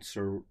months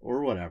or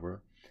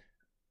whatever.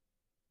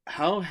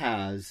 How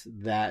has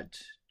that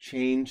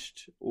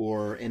changed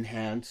or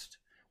enhanced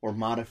or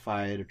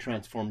modified or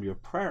transformed your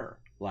prayer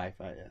life?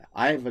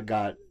 I've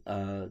got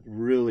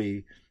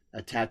really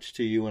attached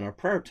to you in our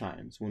prayer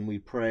times. When we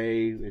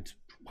pray, it's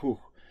whew.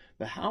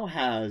 But how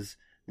has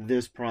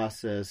this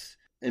process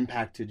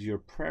impacted your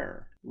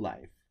prayer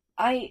life?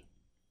 I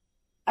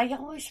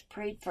always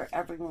prayed for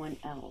everyone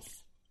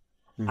else.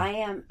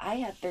 I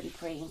have been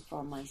praying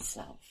for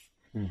myself.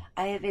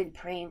 I have been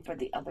praying for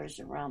the others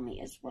around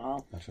me as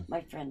well,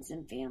 my friends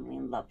and family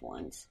and loved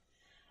ones.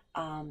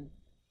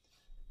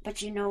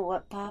 But you know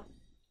what, Pop?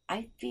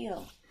 I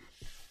feel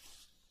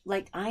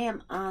like I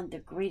am on the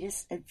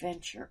greatest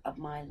adventure of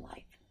my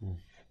life.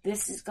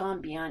 This has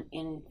gone beyond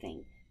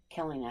anything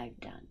Kelly and I have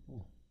done.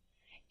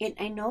 And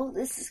I know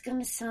this is going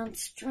to sound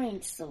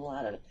strange to a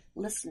lot of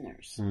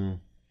listeners.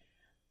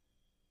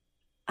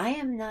 I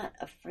am not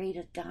afraid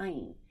of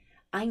dying.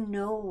 I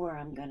know where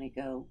I'm going to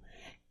go.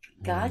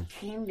 God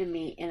came to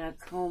me in a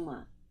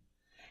coma,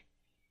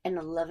 an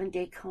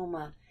 11-day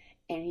coma,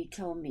 and he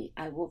told me,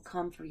 I will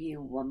come for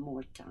you one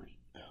more time.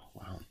 Oh,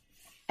 wow.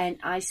 And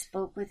I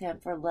spoke with him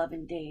for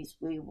 11 days.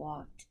 We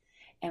walked.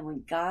 And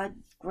when God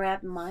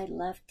grabbed my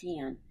left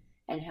hand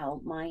and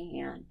held my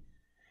hand,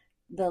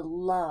 the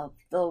love,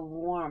 the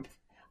warmth,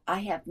 I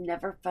have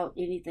never felt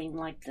anything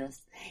like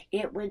this.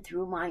 It went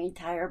through my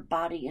entire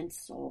body and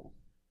soul.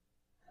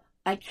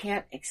 I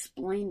can't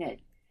explain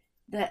it.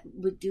 That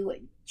would do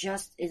it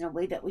just in a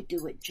way that would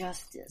do it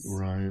justice.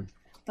 Right.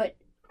 But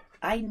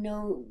I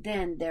know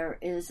then there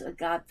is a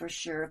God for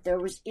sure. If there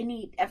was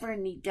ever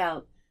any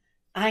doubt,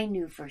 I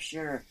knew for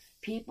sure.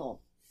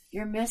 People,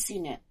 you're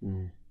missing it.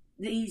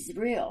 He's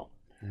real.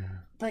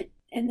 Yeah.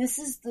 And this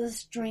is the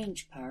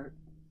strange part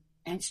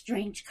and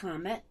strange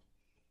comment.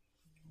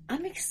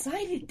 I'm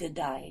excited to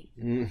die.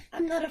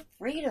 I'm not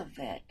afraid of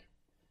it.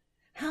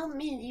 How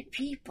many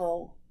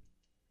people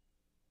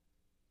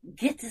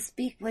get to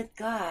speak with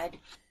God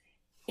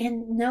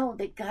and know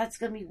that God's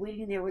going to be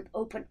waiting there with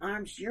open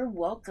arms. You're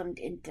welcomed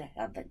into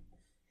heaven.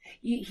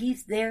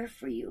 He's there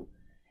for you.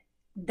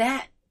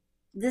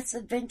 This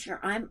adventure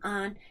I'm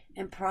on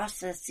and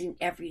processing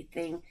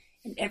everything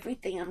and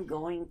everything I'm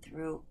going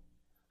through,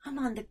 I'm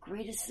on the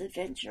greatest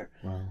adventure.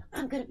 Wow.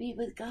 I'm going to be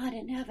with God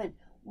in heaven.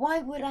 Why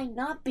would I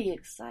not be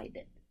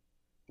excited?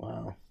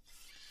 Wow.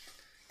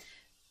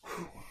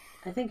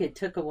 I think it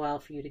took a while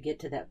for you to get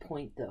to that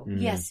point, though.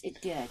 Mm. Yes, it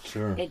did.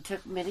 Sure. It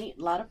took a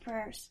lot of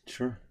prayers.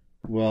 Sure.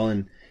 Well,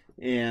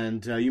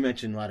 and you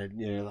mentioned a lot of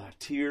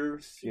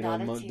tears. There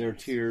are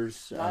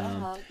tears. A lot of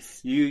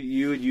hugs.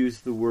 You would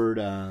use the word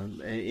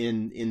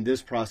in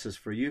this process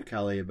for you,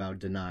 Kelly, about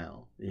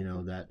denial.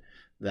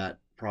 That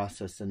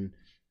process, and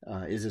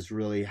is this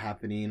really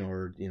happening,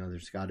 or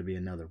there's got to be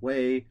another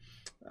way,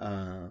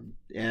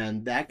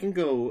 and that can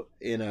go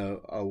in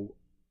a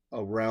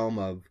realm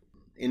of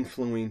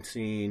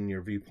influencing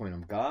your viewpoint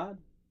of God.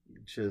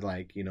 To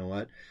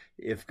what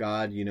if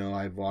God,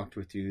 I've walked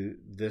with you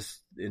this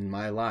in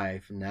my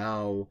life.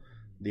 Now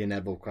the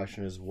inevitable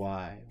question is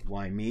why?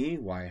 Why me?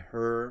 Why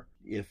her?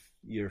 If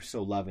you're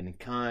so loving and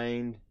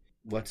kind,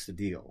 what's the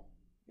deal?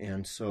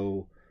 And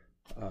so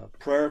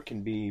prayer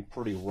can be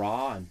pretty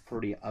raw and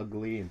pretty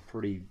ugly and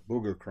pretty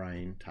booger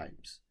crying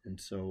types. And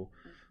so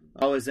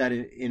how has that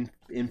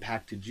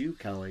impacted you,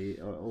 Kelly,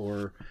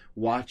 or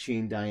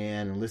watching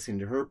Diane and listening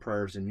to her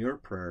prayers and your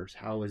prayers?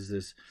 How has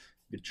this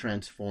been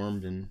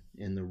transformed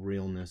in the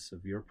realness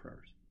of your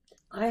prayers?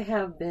 I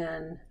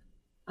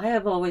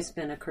have always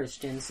been a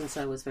Christian since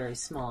I was very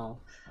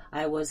small.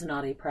 I was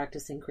not a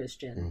practicing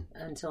Christian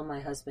until my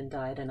husband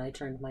died, and I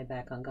turned my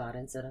back on God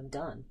and said, I'm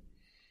done.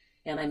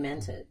 And I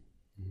meant it.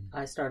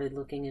 I started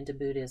looking into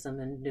Buddhism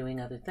and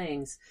doing other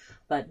things,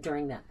 but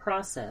during that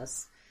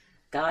process,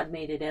 God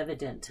made it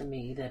evident to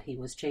me that he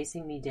was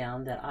chasing me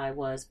down, that I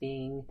was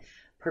being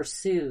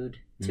pursued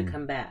to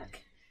come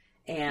back.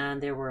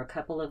 And there were a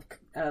couple of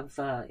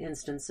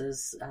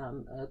instances,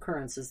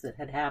 occurrences that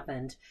had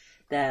happened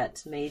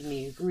that made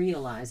me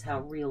realize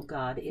how real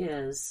God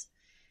is.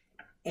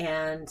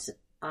 And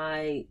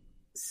I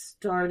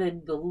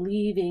started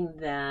believing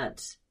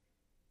that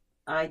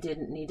I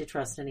didn't need to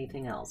trust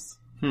anything else.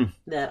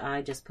 That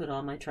I just put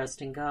all my trust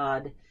in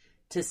God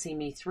to see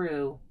me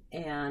through.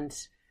 And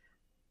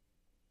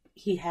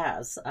he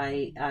has.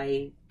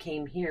 I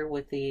came here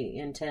with the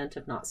intent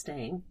of not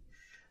staying.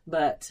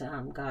 But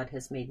God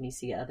has made me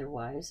see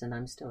otherwise, and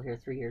I'm still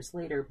here 3 years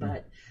later.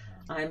 But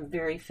I'm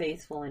very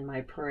faithful in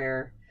my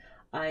prayer.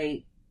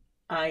 I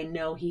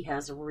know he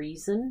has a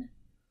reason.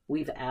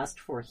 We've asked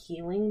for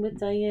healing with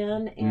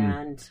Diane,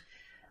 and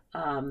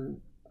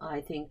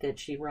I think that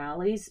she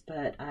rallies.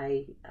 But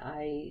I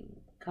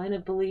kind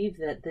of believe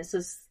that this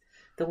is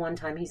the one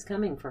time he's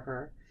coming for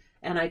her,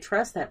 and I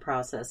trust that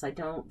process. I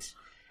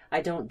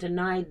don't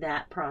deny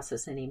that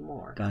process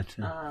anymore.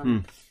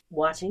 Gotcha.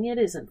 Watching it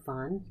isn't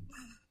fun.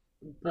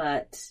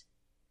 But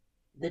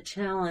the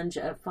challenge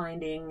of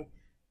finding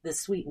the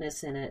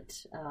sweetness in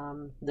it,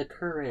 the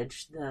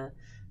courage,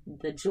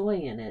 the joy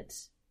in it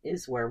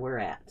is where we're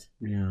at.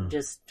 Yeah.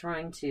 Just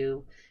trying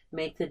to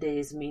make the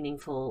days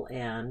meaningful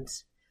and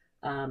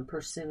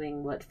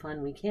pursuing what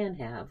fun we can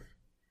have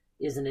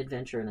is an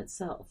adventure in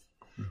itself.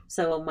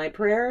 So my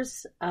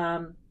prayers,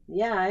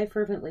 I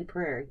fervently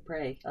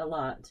pray a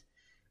lot.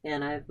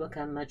 And I've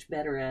become much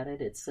better at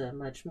it. It's a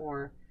much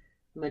more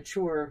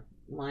mature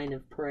line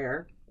of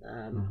prayer.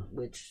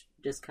 Which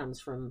just comes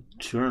from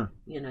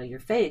your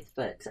faith,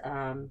 but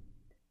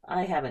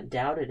I haven't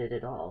doubted it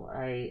at all.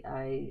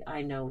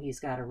 I know he's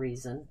got a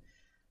reason.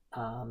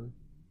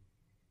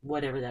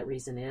 Whatever that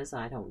reason is,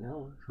 I don't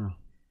know.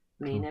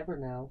 May never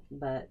know,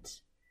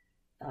 but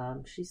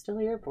she's still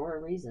here for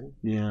a reason.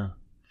 Yeah,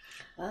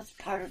 that's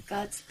part of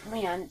God's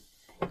plan,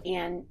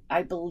 and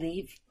I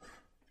believe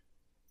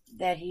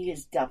that he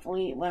is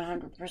definitely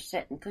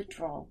 100% in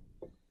control.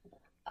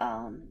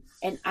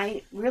 And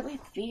I really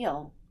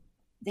feel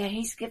that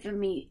he's given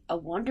me a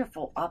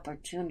wonderful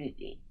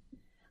opportunity.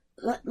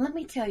 Let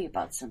me tell you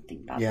about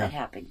something that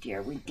happened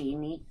here with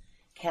Deanie,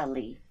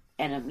 Kelly,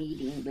 and a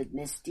meeting with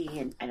Misty,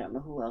 and I don't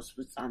know who else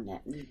was on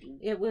that meeting.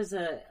 It was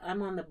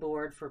I'm on the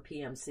board for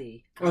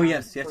PMC. Oh,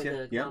 yes. For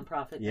the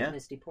nonprofit that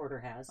Misty Porter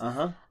has.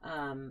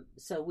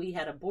 So we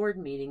had a board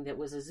meeting that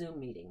was a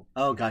Zoom meeting.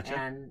 Oh, gotcha.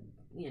 And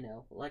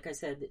like I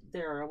said,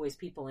 there are always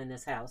people in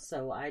this house,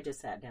 so I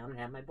just sat down and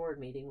had my board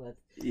meeting with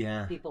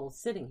people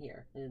sitting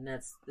here, and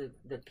that's the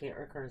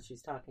occurrence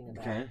she's talking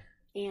about. Okay.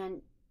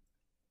 And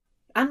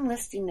I'm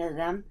listening to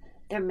them.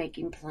 They're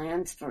making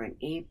plans for an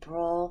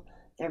April.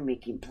 They're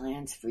making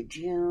plans for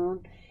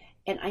June.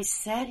 And I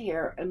sat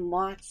here and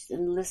watched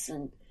and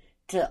listened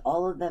to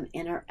all of them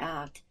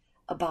interact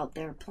about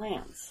their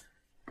plans.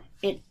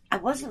 I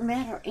wasn't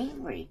mad or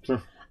angry.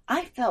 Sure.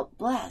 I felt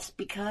blessed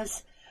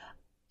because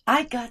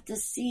I got to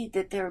see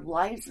that their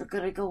lives are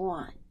going to go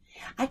on.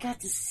 I got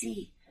to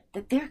see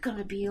that they're going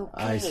to be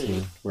okay. I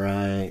see.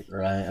 Right.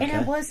 Okay. And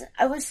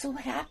I was so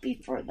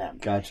happy for them.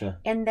 Gotcha.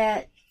 And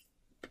that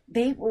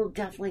they will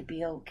definitely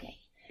be okay.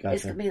 Gotcha.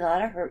 There's going to be a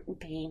lot of hurt and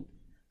pain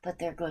but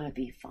they're going to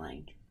be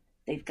fine.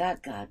 They've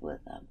got God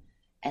with them,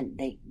 and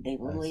they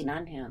will lean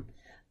on Him.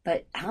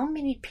 But how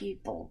many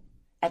people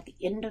at the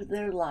end of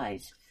their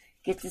lives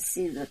get to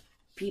see the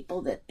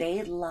people that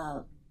they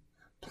love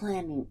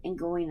planning and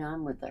going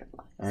on with their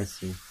lives? I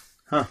see.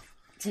 Huh.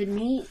 To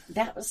me,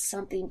 that was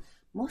something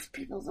most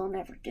people don't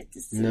ever get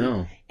to see.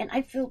 No. And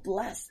I feel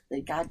blessed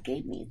that God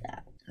gave me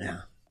that.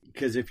 Yeah.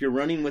 Because if you're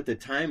running with a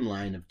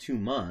timeline of 2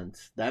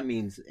 months, that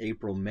means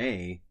April,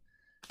 May,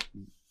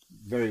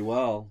 very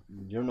well,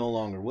 you're no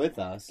longer with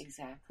us.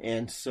 Exactly.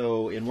 And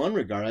so in one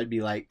regard, I'd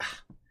be like,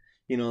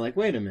 like,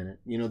 wait a minute,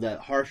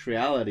 that harsh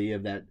reality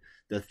of that,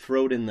 the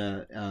throat in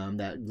the,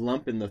 that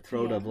lump in the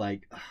throat of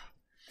like,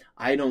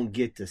 I don't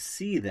get to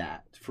see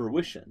that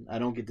fruition. I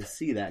don't get to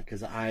see that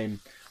because I'm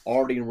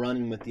already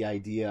running with the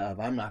idea of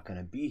I'm not going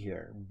to be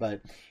here.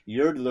 But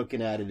you're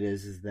looking at it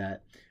is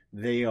that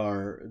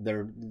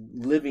they're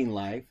living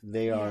life.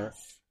 They are,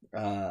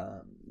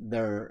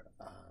 they're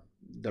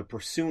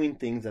pursuing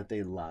things that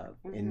they love,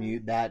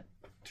 and that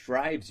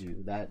drives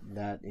you,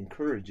 that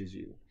encourages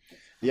you.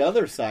 The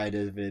other side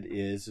of it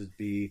is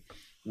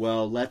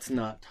let's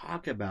not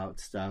talk about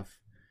stuff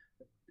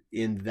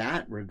in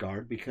that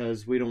regard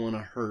because we don't want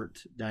to hurt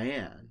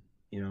Diane,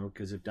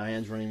 because if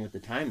Diane's running with the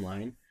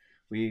timeline,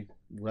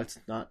 let's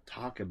not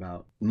talk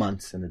about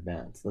months in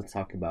advance. Let's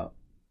talk about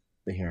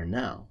the here and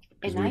now.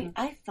 And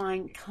I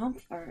find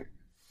comfort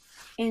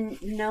in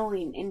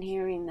knowing and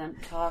hearing them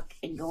talk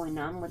and going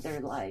on with their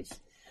lives.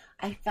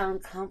 I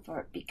found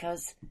comfort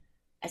because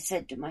I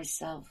said to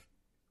myself,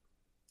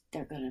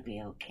 they're going to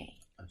be okay.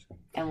 Okay.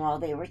 And while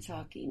they were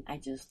talking, I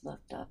just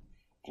looked up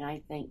and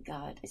I thanked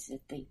God. I said,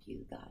 thank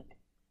you, God,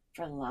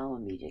 for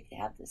allowing me to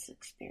have this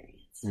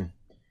experience.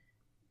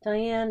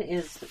 Diane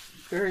is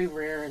very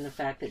rare in the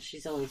fact that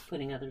she's always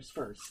putting others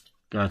first.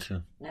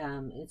 Gotcha.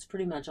 It's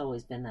pretty much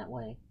always been that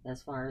way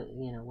as far,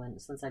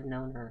 since I've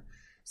known her.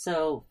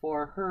 So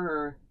for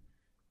her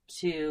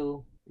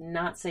to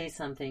not say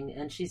something,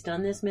 and she's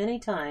done this many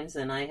times,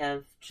 and I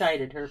have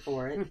chided her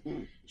for it.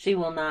 She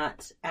will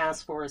not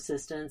ask for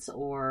assistance,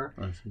 or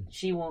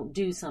she won't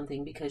do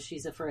something because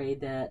she's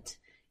afraid that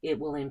it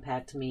will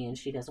impact me, and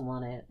she doesn't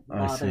want to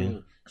bother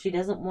me. She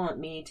doesn't want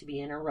me to be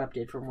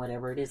interrupted from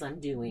whatever it is I'm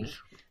doing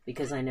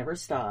because I never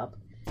stop,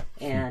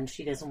 and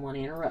she doesn't want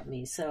to interrupt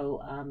me.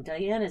 So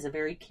Diane is a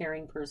very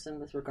caring person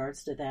with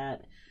regards to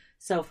that.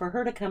 So for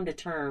her to come to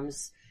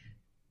terms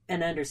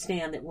and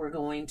understand that we're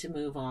going to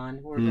move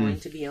on, we're going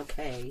to be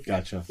okay,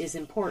 is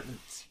important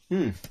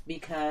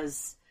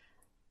because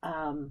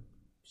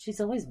she's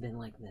always been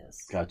like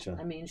this. Gotcha.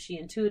 I mean, she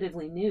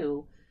intuitively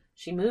knew.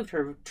 She moved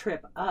her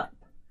trip up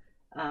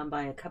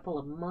by a couple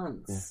of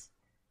months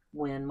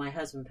when my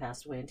husband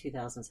passed away in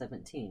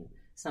 2017.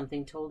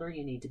 Something told her,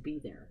 you need to be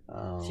there.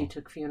 Oh. She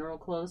took funeral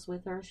clothes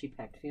with her. She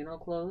packed funeral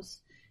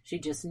clothes. She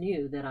just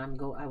knew that I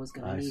was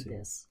going to need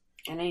this.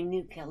 And I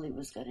knew Kelly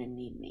was going to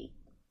need me.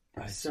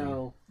 I see.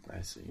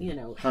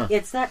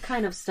 It's that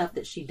kind of stuff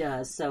that she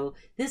does. So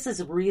this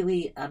is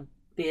really a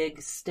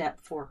big step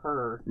for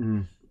her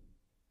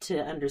to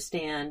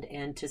understand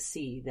and to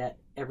see that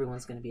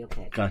everyone's going to be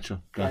okay.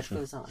 Gotcha. Life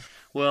goes on.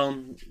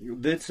 Well,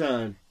 this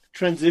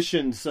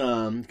transitions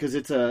because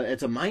it's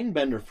a mind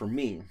bender for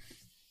me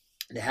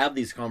to have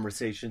these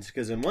conversations,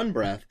 because in one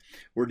breath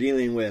we're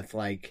dealing with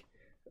like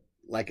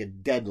a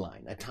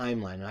deadline, a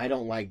timeline. And I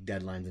don't like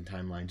deadlines and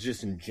timelines,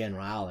 just in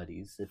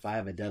generalities. If I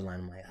have a deadline,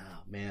 I'm like,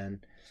 oh man.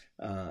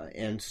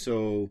 And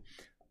so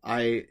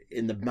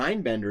in the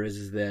mind bender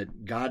is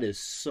that God is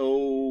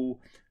so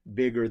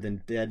bigger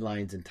than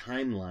deadlines and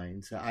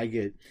timelines. I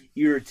get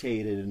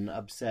irritated and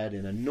upset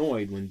and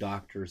annoyed when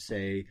doctors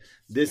say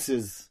this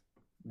is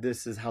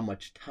how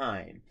much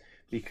time,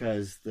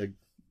 because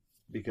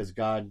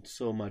God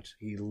so much,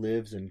 He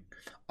lives and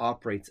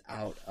operates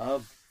out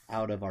of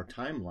our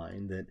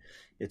timeline, that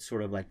it's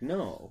sort of like,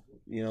 no,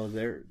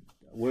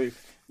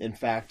 in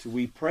fact,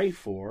 we pray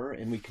for,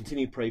 and we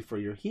continue to pray for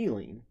your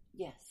healing.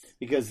 Yes.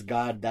 Because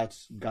God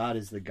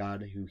is the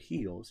God who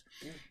heals.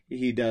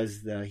 He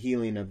does the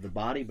healing of the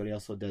body, but He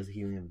also does the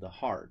healing of the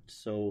heart.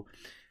 So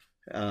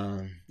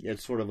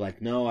it's sort of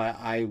like, no,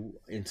 I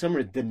in some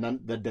way,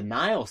 the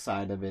denial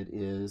side of it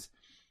is,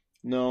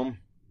 no,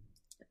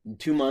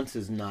 2 months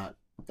is not,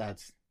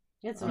 it's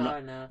not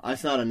enough.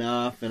 It's not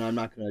enough, and I'm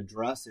not going to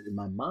address it in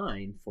my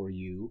mind for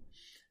you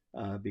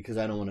because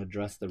I don't want to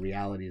address the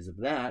realities of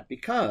that,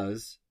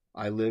 because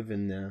I live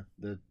in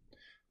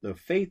the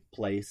faith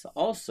place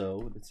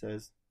also that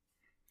says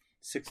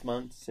 6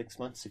 months,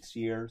 6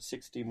 years,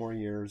 60 more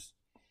years.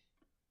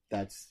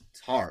 It's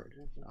hard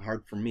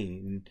for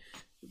me.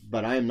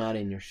 But I am not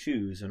in your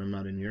shoes, and I'm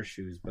not in your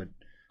shoes, but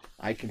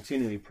I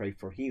continually pray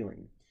for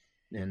healing.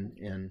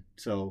 And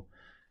so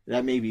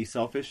that may be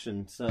selfish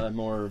and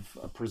more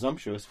of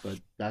presumptuous, but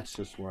that's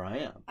just where I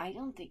am. I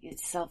don't think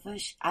it's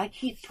selfish. I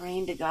keep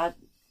praying to God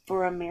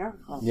for a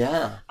miracle.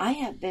 Yeah. I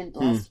have been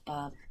blessed,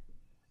 Bob.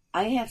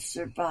 I have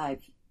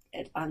survived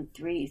on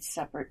 3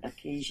 separate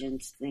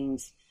occasions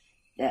things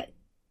that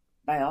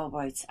by all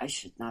rights I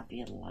should not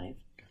be alive.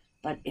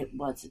 But it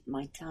wasn't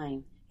my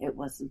time. It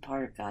wasn't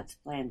part of God's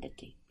plan to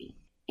take me.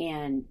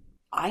 And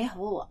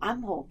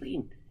I'm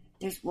hoping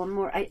there's one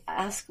more. I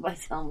ask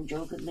myself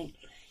jokingly,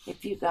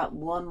 if you got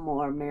one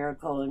more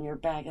miracle in your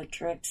bag of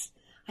tricks,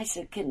 I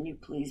said, can you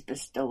please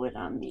bestow it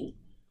on me?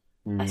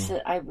 I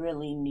said, I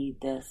really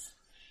need this.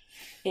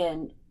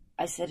 And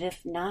I said,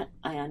 if not,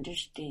 I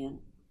understand.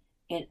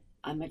 And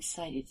I'm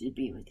excited to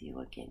be with you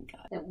again,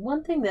 God. And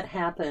one thing that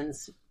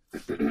happens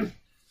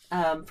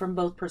from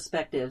both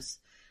perspectives,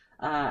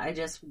 I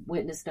just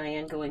witnessed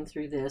Diane going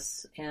through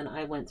this, and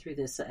I went through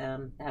this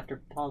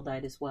after Paul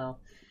died as well.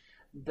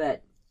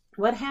 But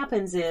what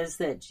happens is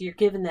that you're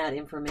given that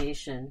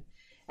information,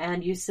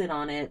 and you sit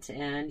on it,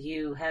 and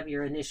you have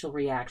your initial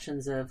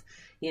reactions of,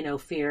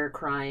 fear,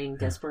 crying,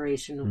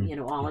 desperation,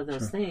 all of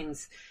those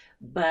things.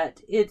 But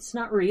it's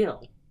not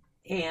real.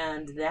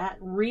 And that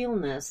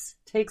realness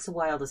takes a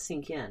while to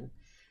sink in.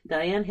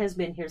 Diane has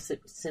been here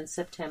since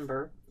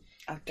September.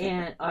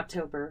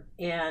 October.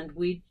 And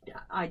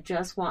I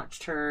just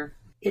watched her.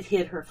 It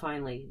hit her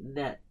finally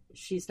that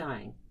she's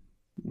dying.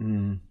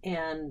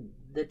 And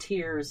the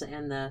tears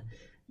and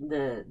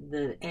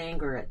the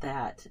anger at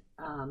that.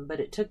 But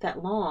it took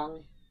that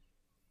long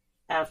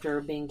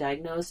after being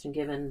diagnosed and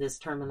given this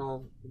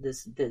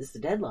this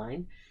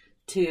deadline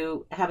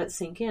to have it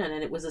sink in.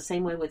 And it was the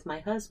same way with my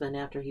husband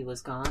after he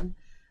was gone.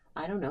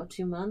 I don't know,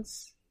 2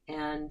 months.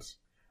 And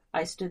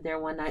I stood there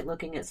one night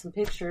looking at some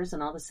pictures,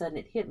 and all of a sudden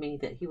it hit me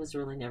that he was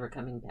really never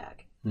coming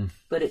back.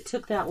 But it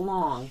took that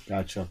long.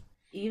 Gotcha.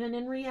 Even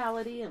in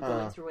reality and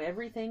going through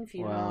everything,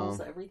 funerals,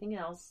 everything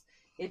else,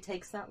 it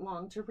takes that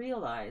long to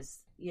realize,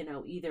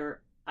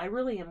 either I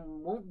really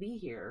won't be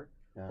here,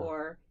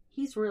 or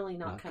he's really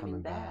not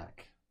coming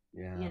back.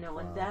 Yeah. And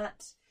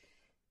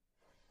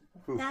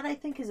that I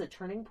think is a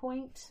turning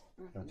point.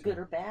 Gotcha. Good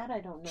or bad,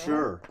 I don't know.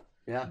 Sure.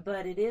 Yeah.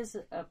 But it is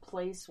a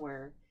place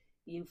where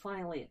you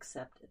finally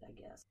accept it, I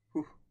guess.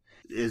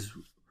 Is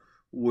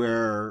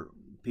where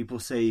people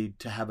say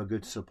to have a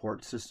good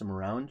support system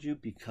around you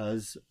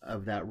because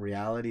of that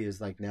reality is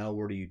like, now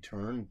where do you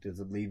turn? Does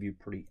it leave you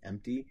pretty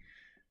empty?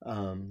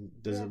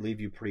 Does it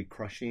leave you pretty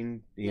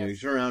crushing? You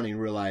turn around and you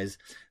realize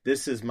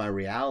this is my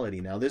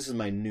reality now. This is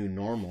my new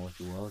normal,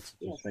 if you will. It's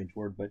a strange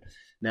word, but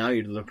now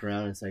you look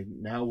around and it's like,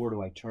 now where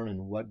do I turn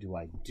and what do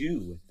I do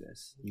with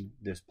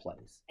this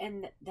place?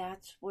 And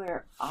that's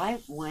where I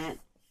went.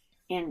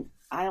 And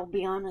I'll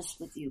be honest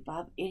with you,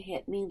 Bob, it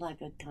hit me like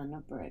a ton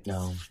of bricks.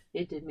 No.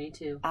 It did me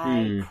too.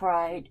 I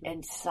cried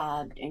and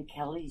sobbed, and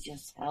Kelly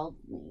just held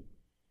me.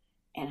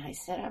 And I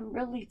said, I'm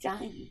really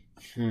dying.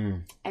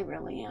 I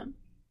really am.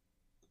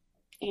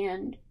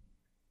 And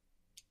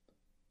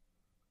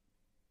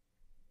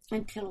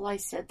until I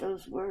said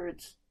those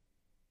words,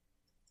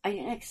 I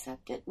didn't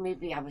accept it.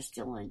 Maybe I was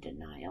still in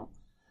denial,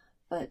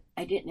 but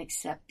I didn't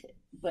accept it.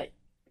 But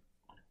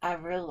I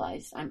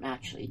realized I'm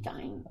actually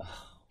dying.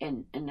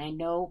 And I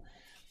know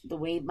the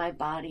way my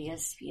body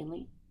is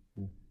feeling.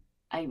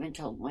 I even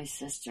told my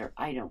sister,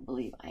 I don't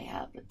believe I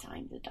have the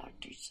time the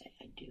doctors say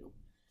I do.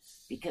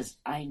 Because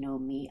I know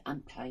me,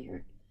 I'm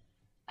tired.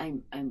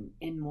 I'm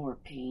in more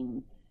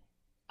pain.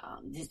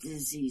 This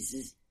disease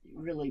is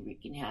really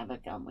wreaking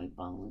havoc on my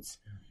bones.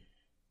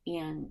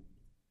 And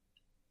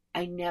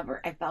I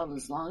felt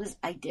as long as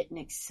I didn't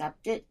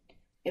accept it,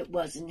 it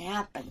wasn't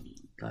happening.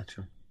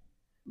 Gotcha.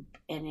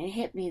 And it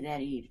hit me that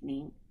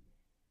evening,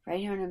 right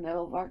here in the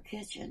middle of our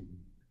kitchen,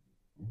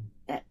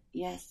 that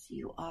yes,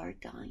 you are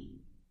dying.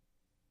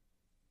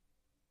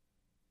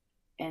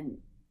 And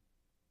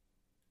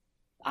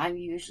I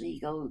usually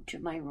go to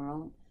my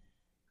room,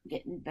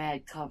 get in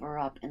bed, cover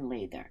up, and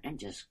lay there and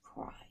just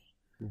cry.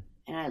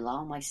 And I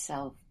allow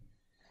myself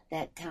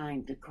that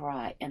time to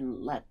cry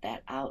and let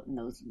that out and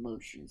those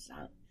emotions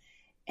out.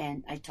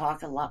 And I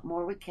talk a lot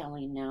more with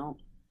Kelly now,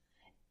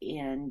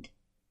 and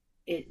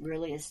it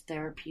really is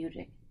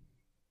therapeutic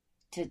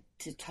to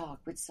talk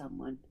with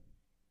someone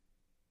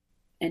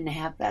and to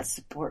have that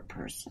support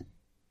person.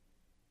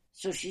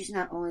 So she's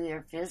not only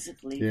there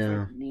physically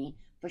for me,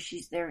 but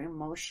she's there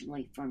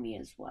emotionally for me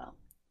as well.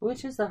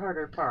 Which is the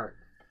harder part?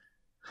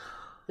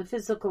 The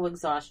physical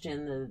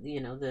exhaustion,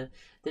 the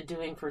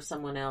doing for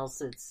someone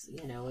else, it's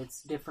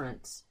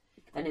different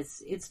and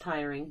it's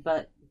tiring,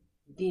 but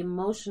the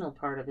emotional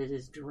part of it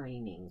is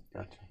draining.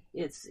 Gotcha.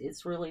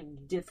 It's really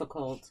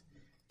difficult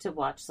to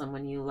watch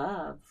someone you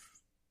love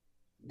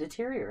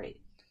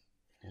deteriorate.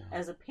 Yeah.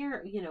 As a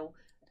parent,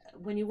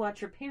 when you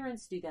watch your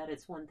parents do that,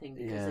 it's one thing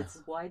because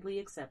it's widely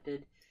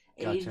accepted.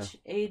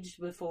 Age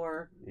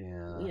before,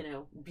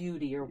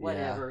 beauty or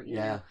whatever, you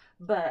know.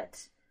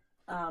 But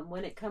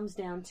when it comes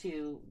down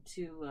to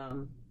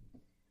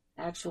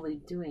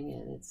actually doing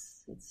it,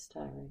 it's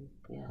tiring.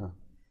 Yeah, huh.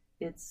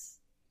 It's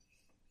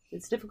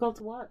difficult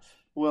to watch.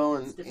 Well,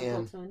 it's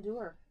difficult to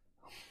endure.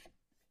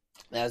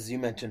 As you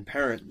mentioned,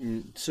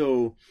 parent.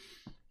 So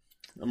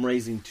I'm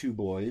raising 2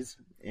 boys,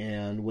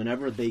 and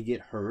whenever they get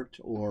hurt,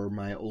 or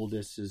my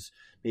oldest is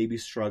maybe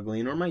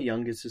struggling, or my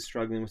youngest is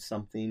struggling with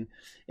something,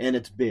 and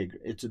it's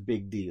a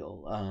big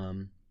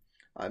deal.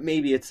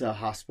 maybe it's a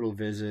hospital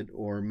visit,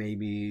 or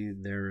maybe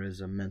there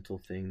is a mental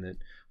thing that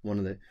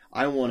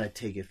I want to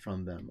take it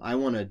from them. I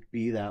want to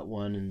be that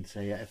one and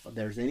say, if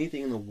there's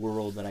anything in the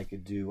world that I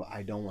could do,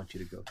 I don't want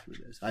you to go through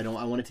this. I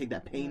want to take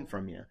that pain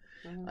from you.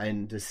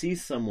 And to see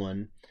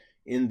someone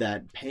in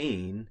that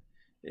pain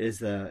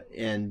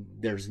and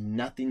there's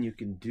nothing you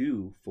can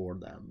do for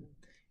them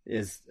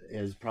is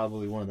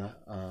probably one of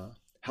the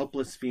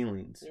helpless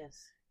feelings.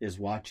 Yes. Is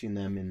watching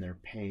them in their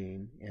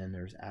pain, and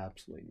there's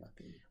absolutely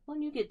nothing. Well,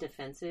 you get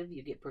defensive,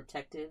 you get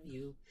protective,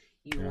 you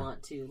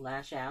want to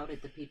lash out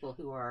at the people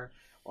who are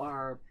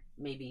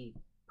maybe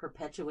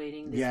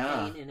perpetuating this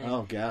pain in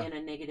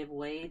a negative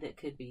way that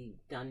could be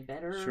done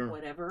better,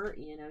 whatever.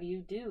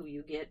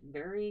 You get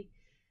very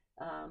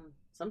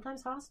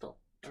sometimes hostile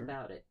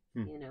about it,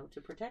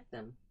 to protect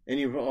them. And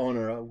you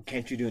wonder,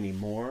 can't you do any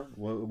more?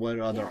 What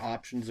other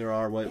options there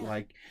are?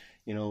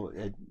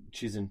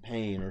 She's in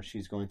pain or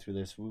she's going through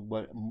this.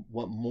 What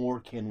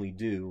more can we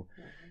do?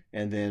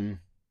 And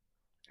then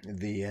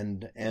the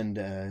end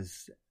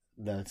as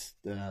the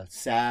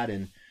sad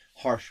and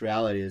harsh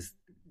reality is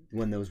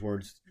when those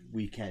words,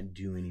 we can't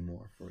do any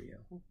more for you.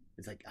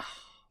 It's like,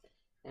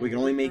 we can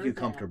only make you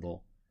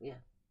comfortable. Yeah.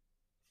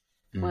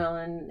 Well,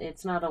 and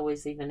it's not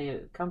always even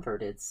a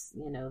comfort. It's,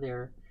 you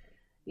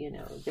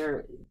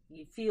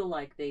feel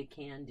like they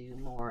can do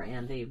more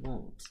and they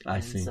won't. I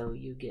see. So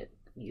you get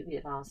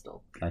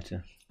hostile.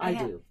 Gotcha. I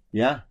do.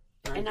 Yeah.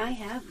 And I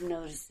have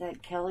noticed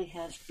that Kelly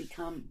has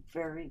become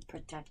very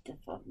protective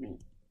of me.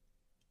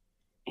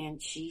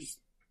 And she's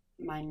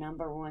my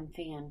number one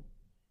fan.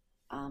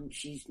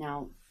 She's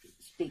now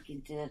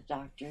speaking to the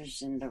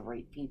doctors and the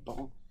right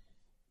people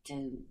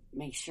to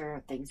make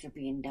sure things are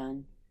being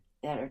done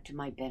that are to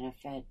my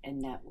benefit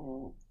and that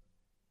will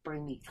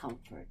bring me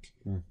comfort.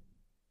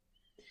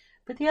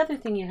 But the other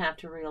thing you have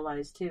to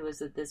realize, too, is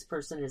that this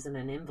person isn't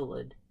an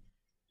invalid.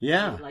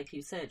 Yeah. Like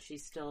you said,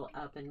 she's still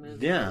up and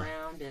moving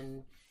around,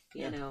 and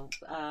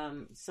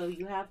so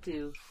you have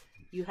to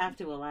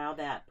allow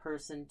that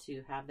person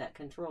to have that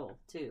control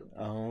too.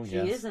 Oh, she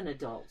is an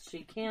adult;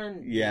 she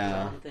can do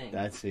her own thing.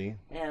 I see.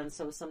 And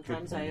so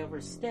sometimes I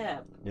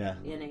overstep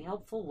in a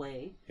helpful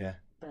way. Yeah.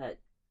 But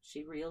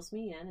she reels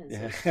me in and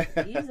says,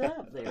 "Ease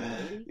up there,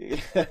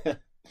 lady."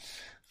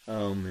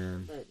 Oh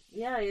man. But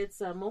it's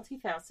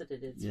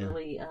multifaceted. It's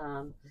really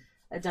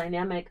a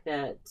dynamic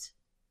that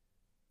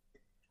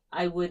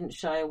I wouldn't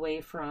shy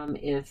away from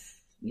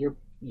if you're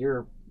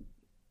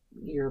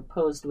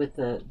posed with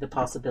the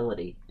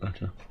possibility.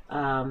 Gotcha.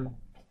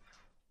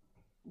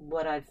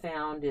 What I've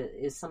found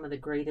is some of the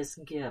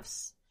greatest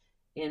gifts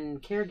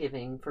in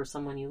caregiving for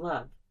someone you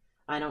love.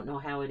 I don't know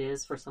how it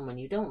is for someone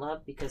you don't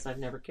love because I've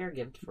never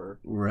caregived for.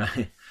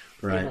 Right.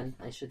 Given,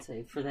 I should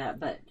say, for that.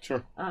 But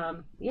sure.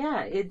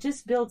 It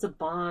just builds a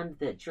bond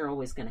that you're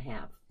always going to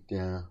have.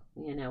 Yeah.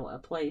 A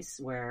place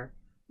where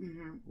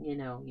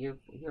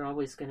you're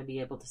always going to be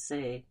able to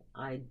say,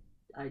 I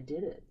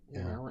did it,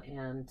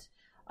 and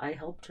I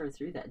helped her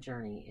through that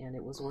journey, and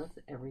it was worth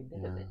every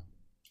bit of it.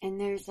 And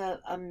there's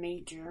a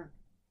major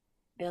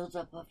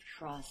buildup of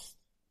trust.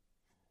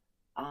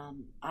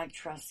 I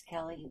trust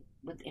Kelly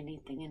with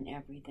anything and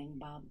everything,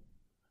 Bob.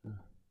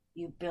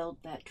 You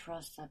build that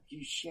trust up,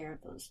 you share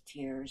those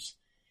tears.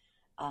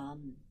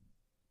 And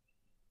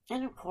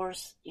of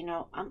course,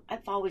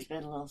 I've always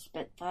been a little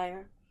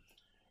Spitfire.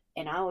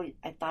 And I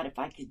thought if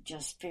I could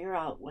just figure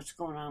out what's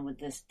going on with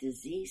this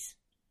disease,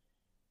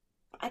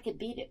 I could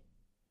beat it,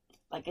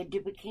 like I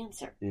did with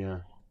cancer.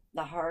 Yeah.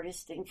 The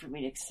hardest thing for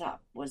me to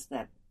accept was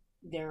that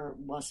there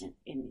wasn't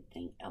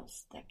anything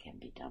else that can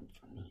be done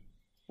for me.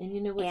 And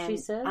you know what she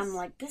says? I'm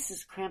like, this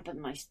is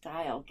cramping my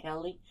style,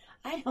 Kelly.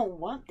 I don't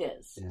want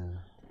this. Yeah.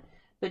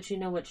 But you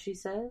know what she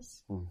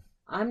says?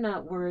 I'm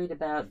not worried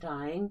about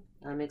dying.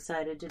 I'm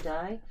excited to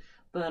die.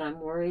 But I'm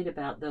worried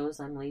about those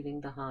I'm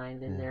leaving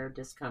behind and their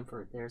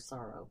discomfort, their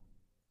sorrow.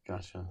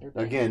 Gotcha.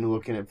 Again,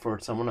 looking at for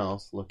someone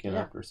else, looking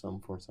after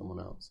for someone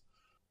else.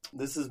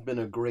 This has been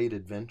a great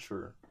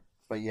adventure,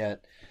 but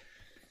yet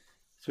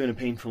it's been a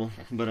painful,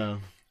 but a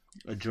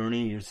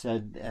journey. You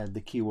said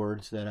the key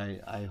words that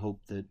I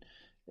hope that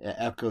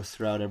echoes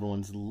throughout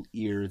everyone's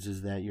ears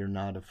is that you're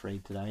not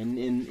afraid to die. And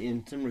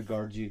in some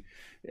regards, you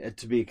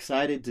to be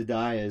excited to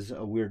die is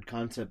a weird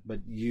concept, but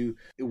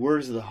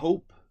where's the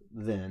hope?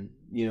 Then,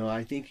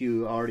 I think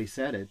you already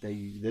said it,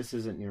 that this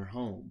isn't your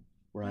home,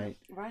 right?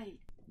 Right.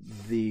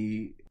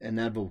 The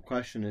inevitable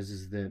question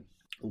is that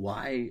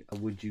why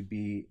would you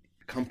be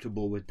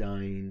comfortable with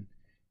dying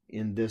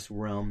in this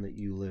realm that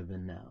you live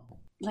in now?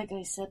 Like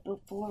I said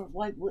before,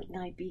 why wouldn't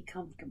I be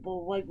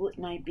comfortable? Why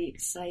wouldn't I be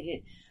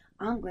excited?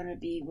 I'm going to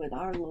be with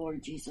our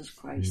Lord Jesus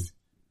Christ.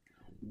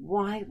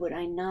 Why would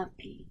I not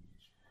be?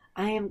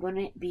 I am going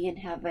to be in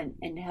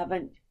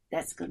heaven,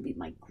 that's going to be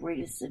my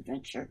greatest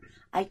adventure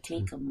I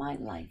take of my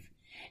life.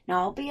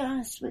 Now, I'll be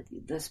honest with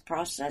you. This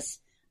process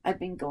I've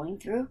been going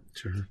through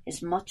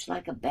is much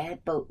like a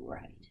bad boat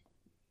ride.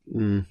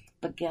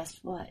 But guess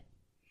what?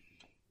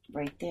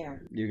 Right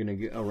there. You're going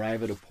to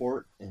arrive at a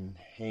port and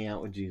hang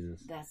out with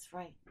Jesus. That's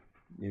right.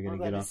 You're going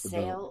to get off the boat.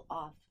 Sail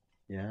off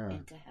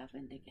into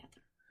heaven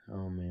together.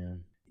 Oh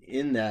man.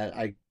 In that,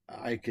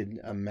 I could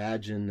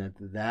imagine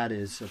that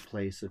is a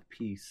place of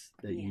peace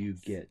that you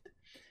get.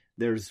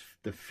 There's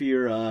the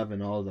fear of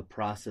and all the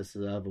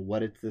processes of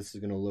what this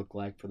is going to look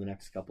like for the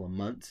next couple of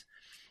months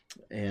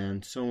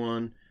and so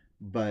on,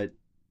 but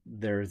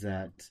there's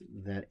that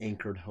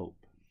anchored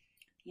hope.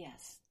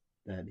 Yes.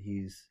 That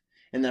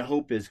and that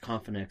hope is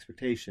confident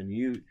expectation.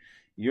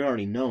 You're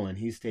already knowing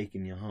he's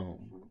taking you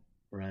home,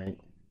 right?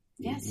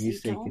 Yes, he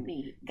told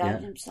me.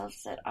 God himself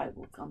said, I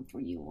will come for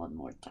you one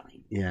more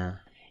time. Yeah.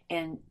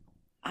 And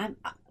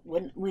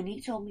when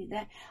he told me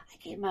that, I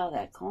came out of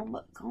that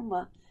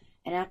coma,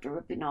 and after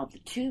ripping all the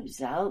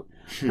tubes out,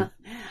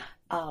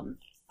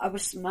 I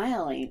was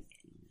smiling.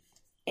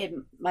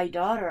 And my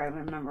daughter, I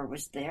remember,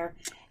 was there,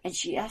 and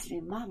she asked me,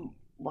 Mom,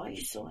 why are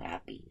you so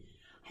happy?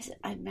 I said,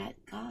 I met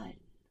God.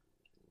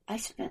 I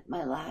spent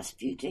my last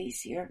few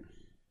days here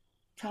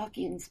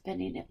talking and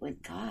spending it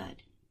with God.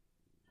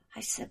 I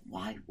said,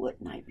 why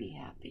wouldn't I be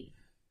happy?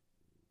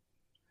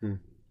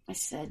 I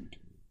said,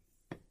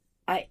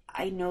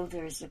 I know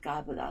there's a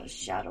God without a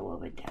shadow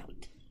of a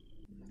doubt.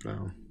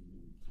 Wow.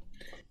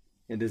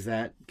 And does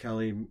that,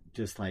 Kelly,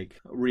 just like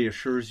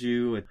reassures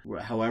you,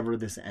 however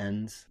this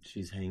ends,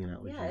 she's hanging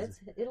out with Jesus?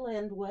 Yeah, it'll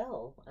end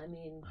well. I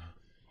mean,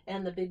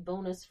 and the big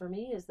bonus for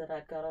me is that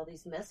I've got all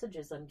these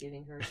messages I'm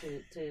giving her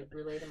to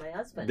relay to my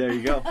husband. There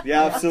you go.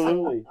 Yeah,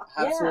 absolutely.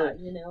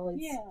 Absolutely.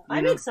 Yeah,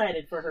 I'm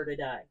excited for her to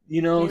die.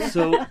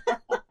 So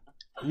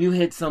you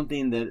hit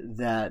something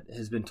that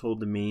has been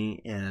told to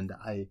me, and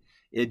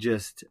it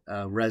just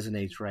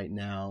resonates right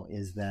now,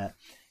 is that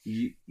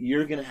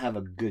you're going to have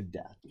a good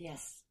death.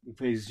 Yes.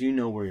 Because you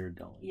know where you're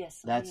going.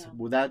 Yes. That's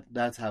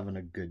having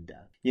a good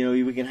death.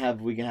 We can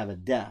have a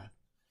death,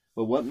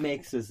 but what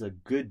makes this a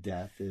good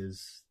death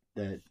is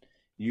that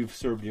you've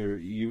served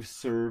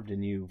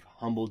and you've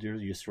humbled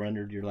you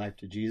surrendered your life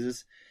to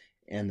Jesus,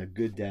 and the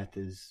good death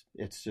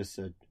it's just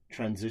a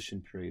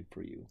transition period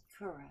for you.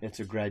 Correct. It's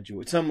a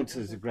someone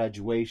says a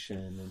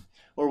graduation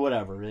or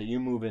whatever. You're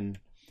moving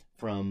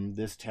from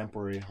this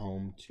temporary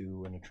home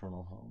to an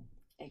eternal home.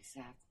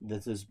 Exactly.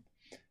 This is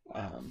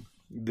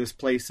this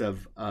place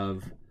of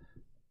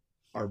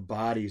our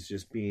bodies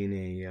just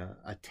being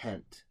a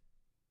tent,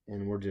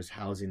 and we're just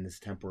housing this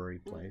temporary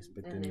place.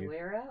 But and then they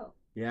wear out.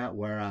 Yeah,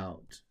 wear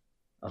out.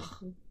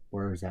 Ugh,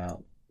 wears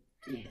out.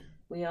 Yeah.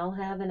 We all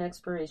have an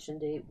expiration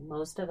date.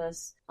 Most of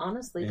us,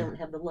 honestly, don't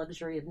have the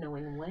luxury of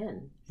knowing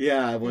when.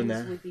 Yeah, when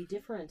things would be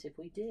different if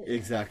we did.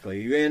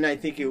 Exactly, and I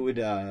think it would.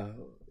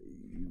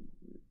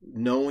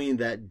 Knowing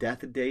that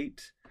death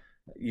date,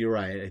 you're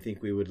right. I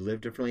think we would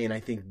live differently, and I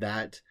think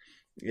that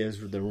is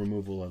the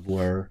removal of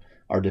where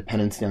our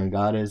dependency on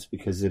God is,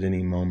 because at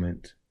any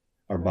moment,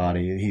 our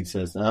body, He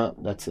says, "No,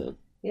 that's it.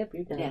 Yep,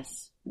 you're done.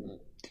 Yes,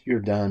 you're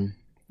done,"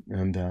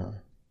 and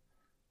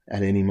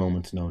at any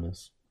moment's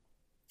notice.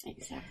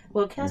 Exactly.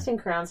 Well, Casting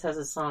Crowns has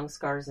a song,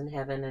 "Scars in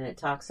Heaven," and it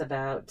talks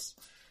about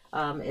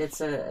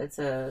it's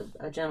a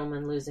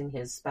gentleman losing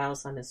his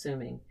spouse, I'm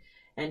assuming,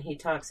 and he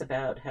talks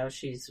about how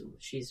she's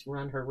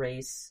run her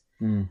race.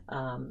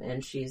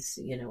 And she's,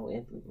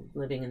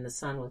 living in the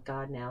sun with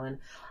God now. And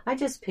I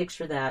just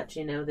picture that,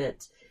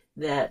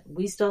 that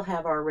we still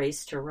have our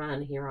race to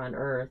run here on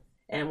earth,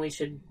 and we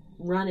should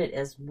run it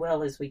as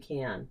well as we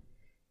can.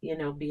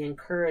 Be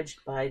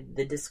encouraged by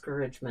the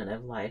discouragement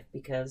of life,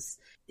 because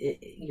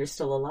you're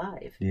still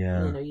alive.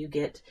 Yeah. You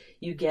get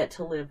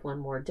to live one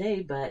more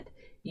day, but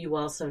you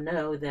also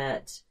know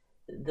that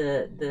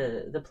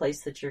the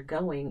place that you're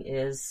going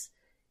is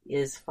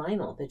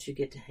final, that you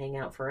get to hang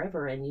out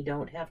forever, and you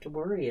don't have to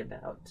worry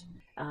about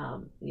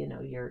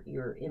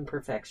your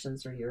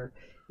imperfections or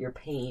your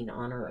pain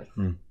on earth.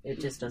 It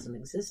just doesn't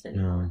exist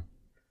anymore.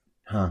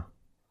 Huh.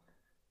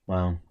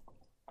 Wow.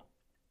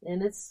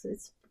 And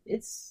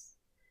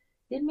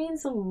it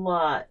means a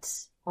lot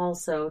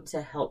also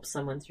to help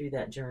someone through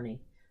that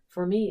journey.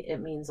 For me, it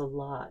means a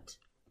lot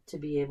to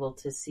be able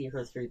to see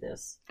her through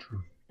this.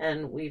 True.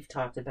 And we've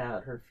talked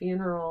about her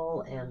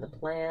funeral and the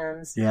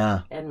plans.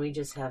 Yeah. And we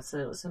just have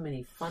so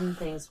many fun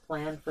things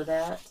planned for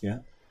that. Yeah.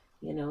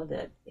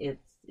 That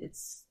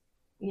it's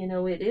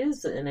it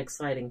is an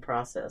exciting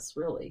process,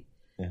 really.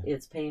 Yeah.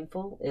 It's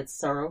painful, it's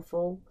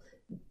sorrowful,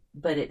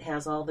 but it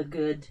has all the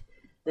good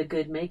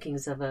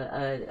makings of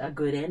a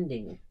good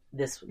ending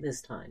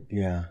this time.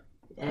 Yeah.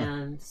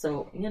 And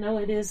so,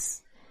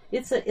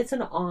 it's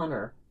an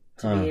honor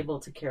to be able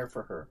to care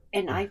for her.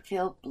 And I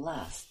feel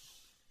blessed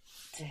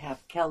to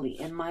have Kelly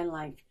in my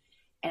life,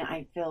 and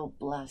I feel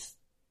blessed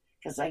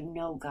because I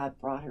know God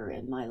brought her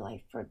in my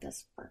life for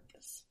this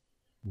purpose.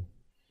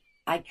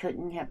 I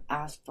couldn't have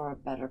asked for a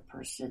better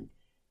person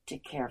to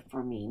care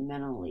for me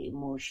mentally,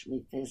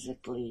 emotionally,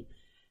 physically,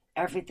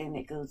 everything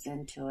that goes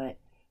into it.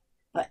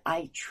 But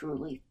I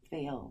truly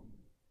feel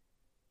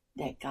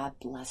that God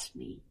blessed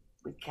me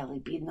with Kelly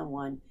being the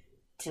one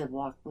to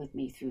walk with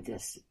me through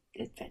this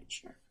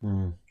adventure,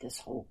 this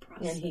whole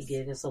process. And He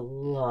gave us a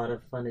lot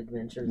of fun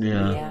adventures.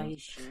 Yeah, He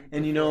sure did.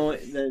 And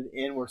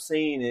and we're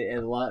seeing it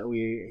a lot.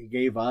 He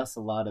gave us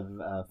a lot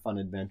of fun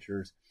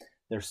adventures.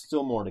 There's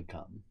still more to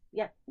come.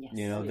 Yeah.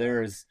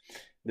 Yes.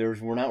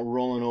 we're not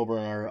rolling over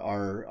in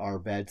our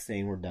bed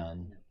saying we're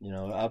done.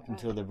 Up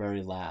until the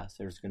very last,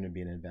 there's going to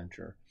be an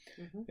adventure.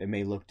 Mm-hmm. It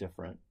may look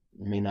different.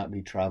 It may not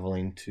be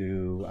traveling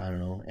to, I don't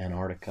know,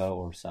 Antarctica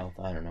or South,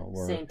 I don't know.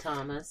 St.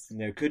 Thomas.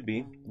 There could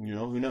be,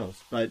 who knows.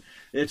 But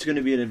it's going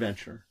to be an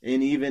adventure.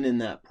 And even in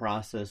that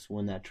process,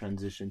 when that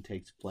transition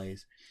takes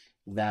place,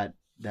 that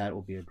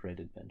will be a great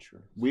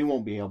adventure. We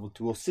won't be able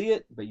to. We'll see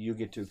it, but you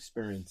get to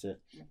experience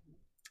it.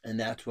 Mm-hmm. And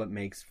that's what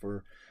makes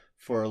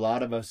for a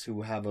lot of us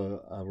who have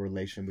a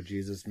relation with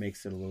Jesus,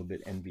 makes it a little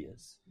bit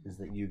envious, is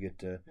that you get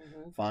to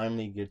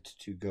finally get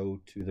to go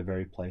to the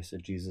very place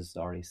that Jesus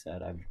already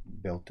said, I've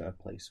built a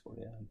place for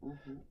you.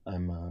 Mm-hmm.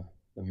 I'm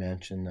the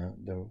mansion,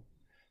 the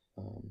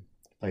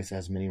place that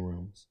has many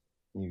rooms,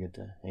 and you get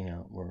to hang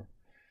out. We're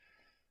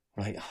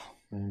like, oh,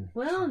 man.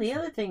 Well, the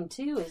other thing,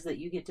 too, is that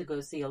you get to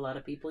go see a lot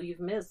of people you've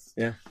missed.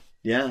 Yeah,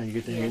 you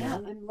get to hang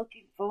out. I'm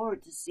looking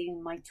forward to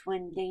seeing my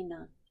twin,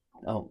 Dana.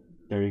 Oh,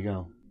 there you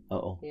go.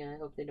 Uh-oh. Yeah, I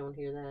hope they don't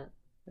hear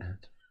that.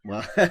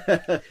 Well,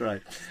 that's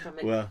right.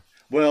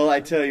 Well,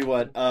 I tell you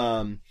what,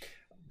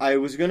 I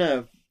was going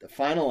to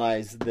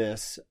finalize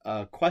this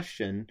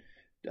question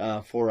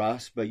for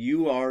us, but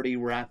you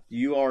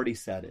already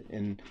said it,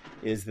 and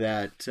is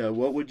that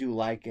what would you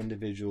like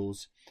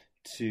individuals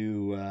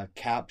to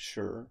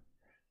capture?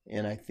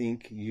 And I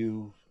think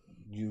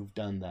you've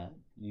done that.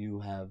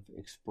 You have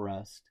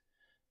expressed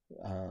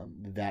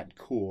that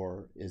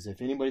core, is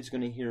if anybody's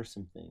going to hear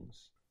some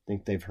things,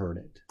 think they've heard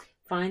it.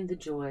 Find the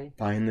joy.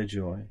 Find the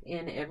joy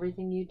in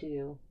everything you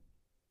do.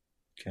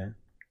 Okay.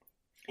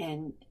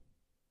 And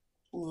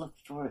look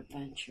for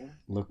adventure.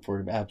 Look for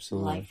it,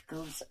 absolutely. Life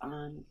goes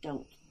on.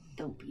 Don't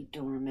be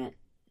dormant.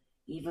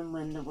 Even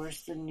when the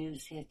worst of the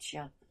news hits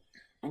you,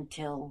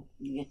 until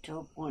you get to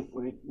a point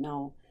where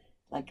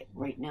like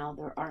right now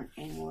there aren't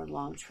any more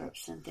long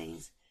trips and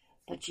things,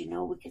 but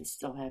we can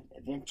still have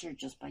adventure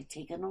just by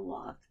taking a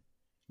walk.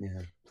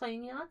 Yeah.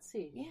 Playing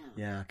Yahtzee.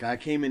 Yeah. I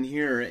came in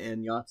here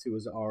and Yahtzee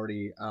was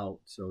already out,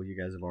 so you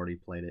guys have already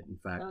played it. In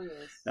fact,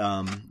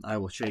 I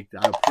will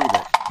I'll prove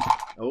it.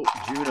 Oh,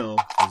 Juno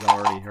has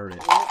already heard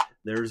it. Yep.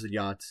 There's a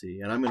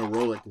Yahtzee, and I'm going to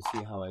roll it to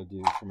see how I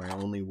do for my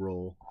only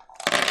roll.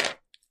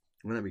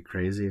 Wouldn't that be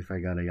crazy if I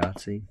got a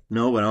Yahtzee?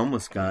 No, but I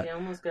almost got. You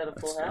almost got a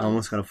full house.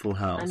 Almost got a full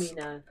house. I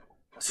mean,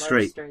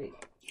 straight.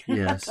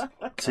 Yes.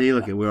 See,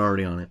 look, we're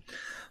already on it.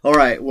 All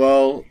right.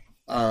 Well.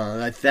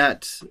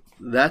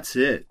 That's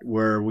it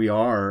where we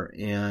are,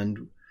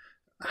 and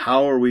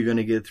how are we going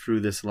to get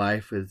through this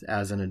life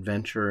as an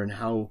adventure, and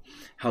how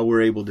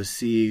we're able to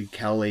see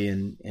Kelly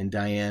and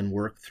Diane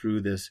work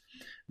through this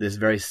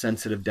very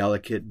sensitive,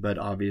 delicate, but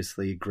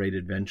obviously great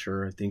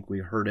adventure. I think we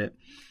heard it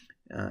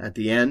at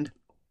the end,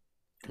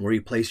 where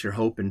you place your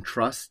hope and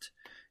trust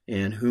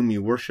in whom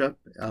you worship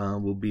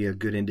will be a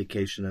good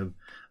indication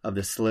of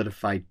the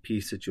solidified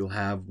peace that you'll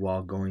have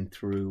while going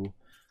through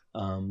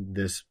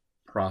this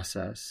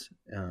process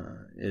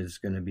is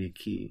going to be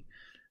key.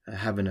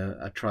 Having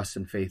a trust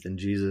and faith in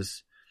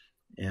Jesus,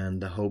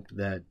 and the hope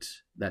that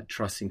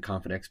trusting,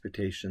 confident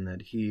expectation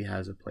that He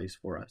has a place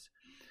for us.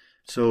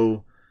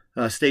 So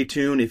stay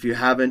tuned. If you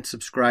haven't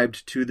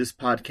subscribed to this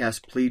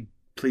podcast,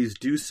 please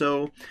do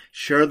so.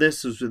 Share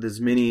this with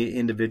as many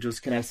individuals.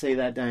 Can I say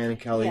that, Diane and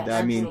Kelly? Yes,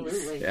 I mean,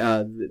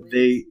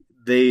 absolutely.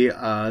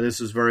 this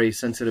was very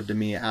sensitive to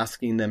me,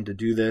 asking them to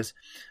do this,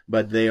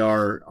 but they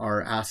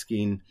are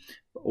asking,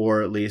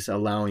 or at least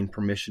allowing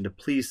permission to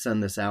please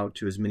send this out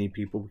to as many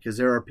people, because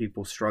there are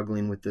people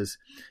struggling with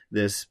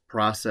this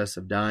process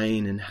of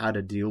dying and how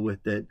to deal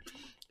with it,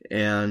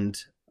 and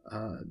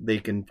they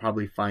can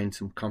probably find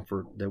some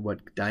comfort that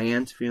what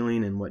Diane's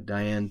feeling and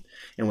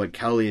what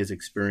Kelly is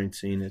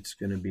experiencing, it's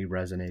going to be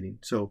resonating.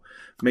 So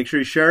make sure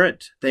you share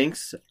it.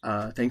 Thanks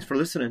for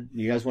listening.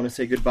 You guys want to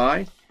say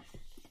goodbye?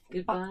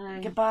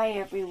 Goodbye,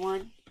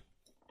 everyone.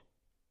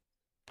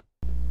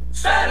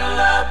 Saddle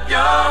up your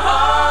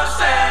horses.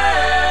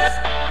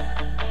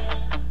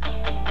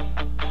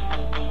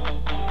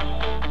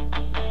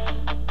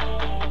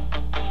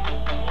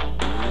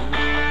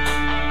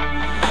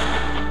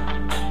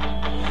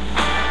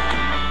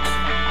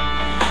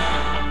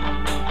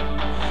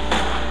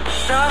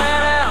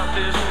 Started out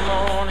this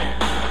morning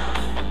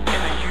in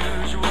the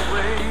usual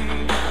way,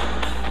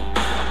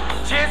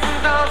 chasing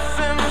thoughts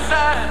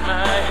inside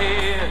my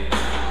head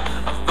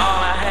of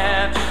all I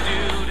had to do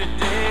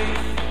today.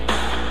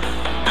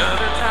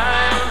 Another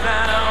time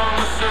down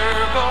the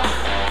circle,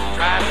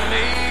 trying to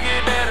make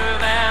it better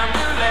than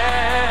the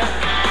last.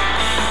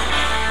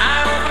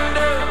 I opened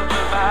up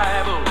the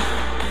Bible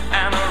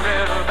and I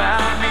read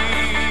about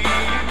me.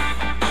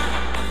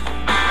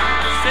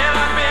 Said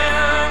I've been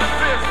a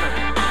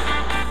prisoner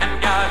and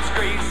God's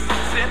grace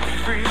set me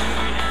free.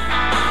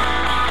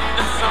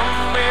 And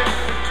somewhere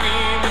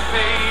between the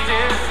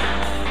pages,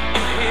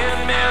 it hit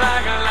me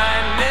like a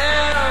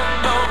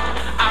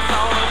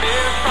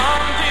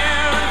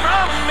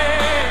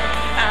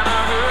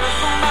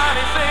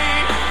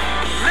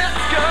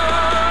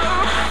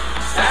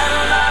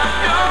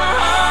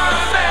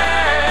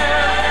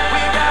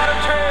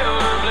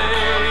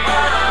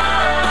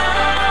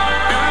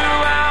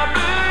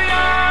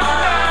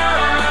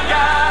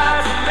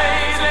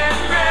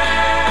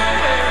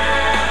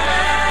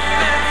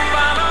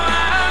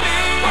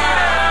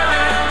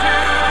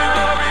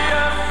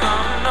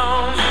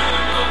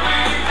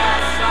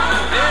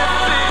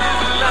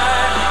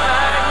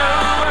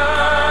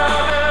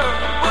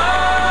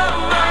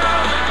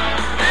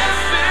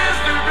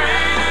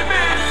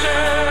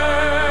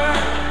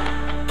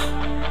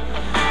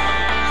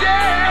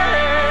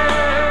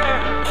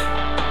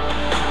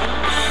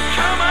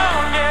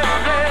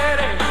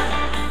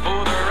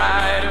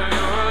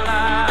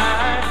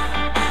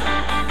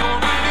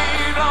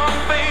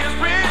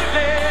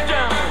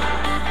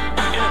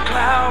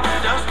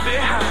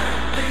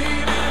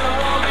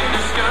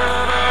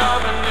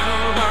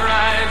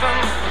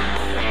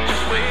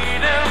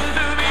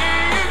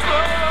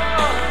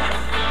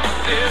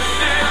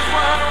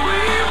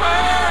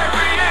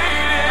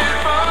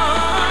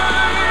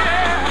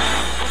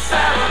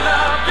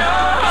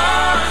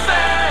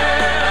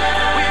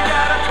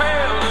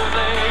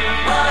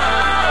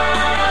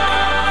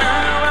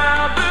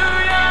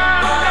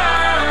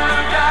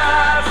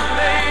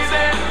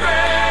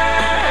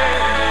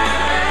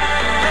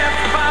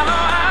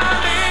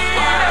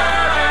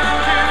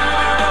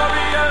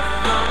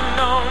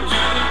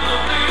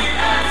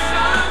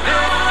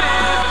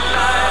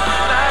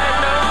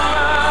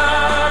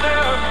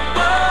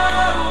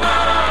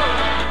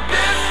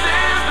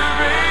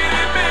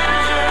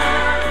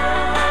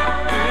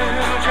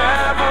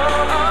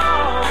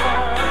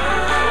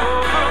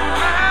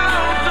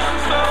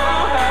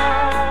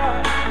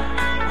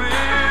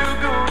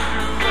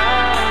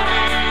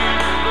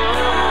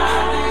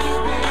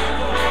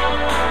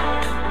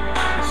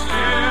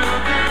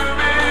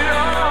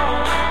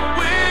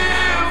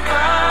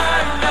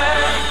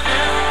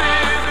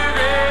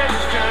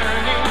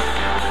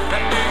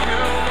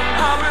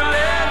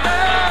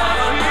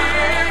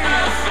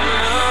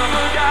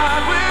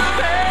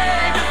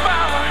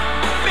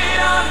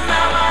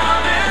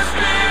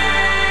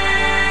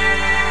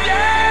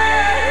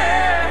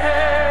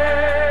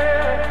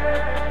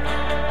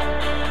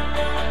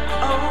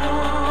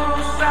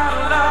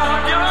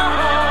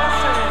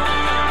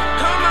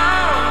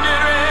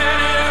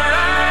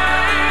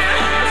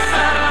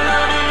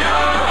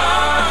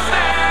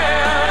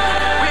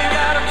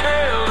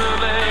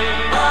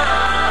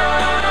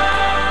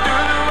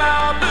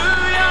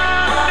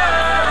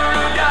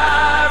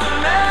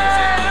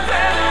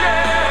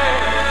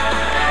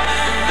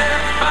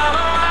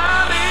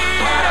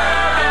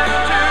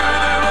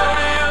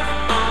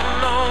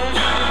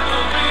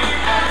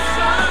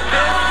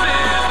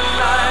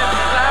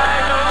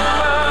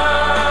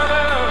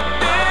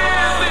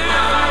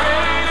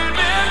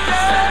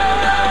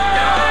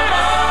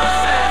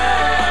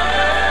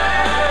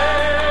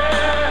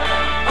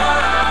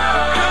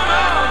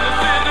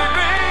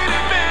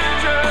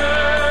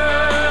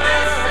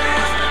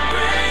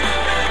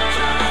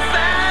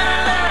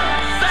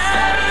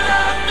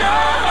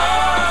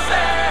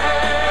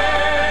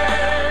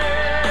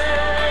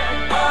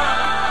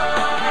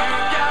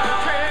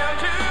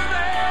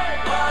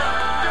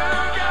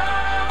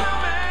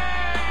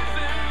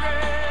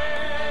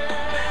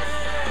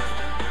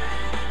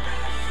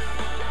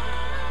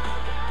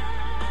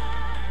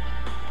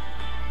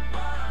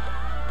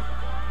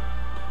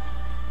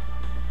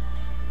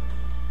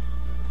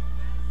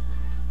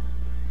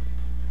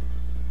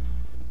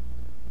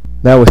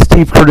That was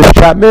Steve Curtis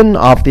Chapman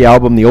off the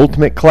album The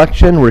Ultimate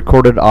Collection,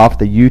 recorded off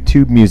the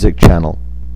YouTube Music channel.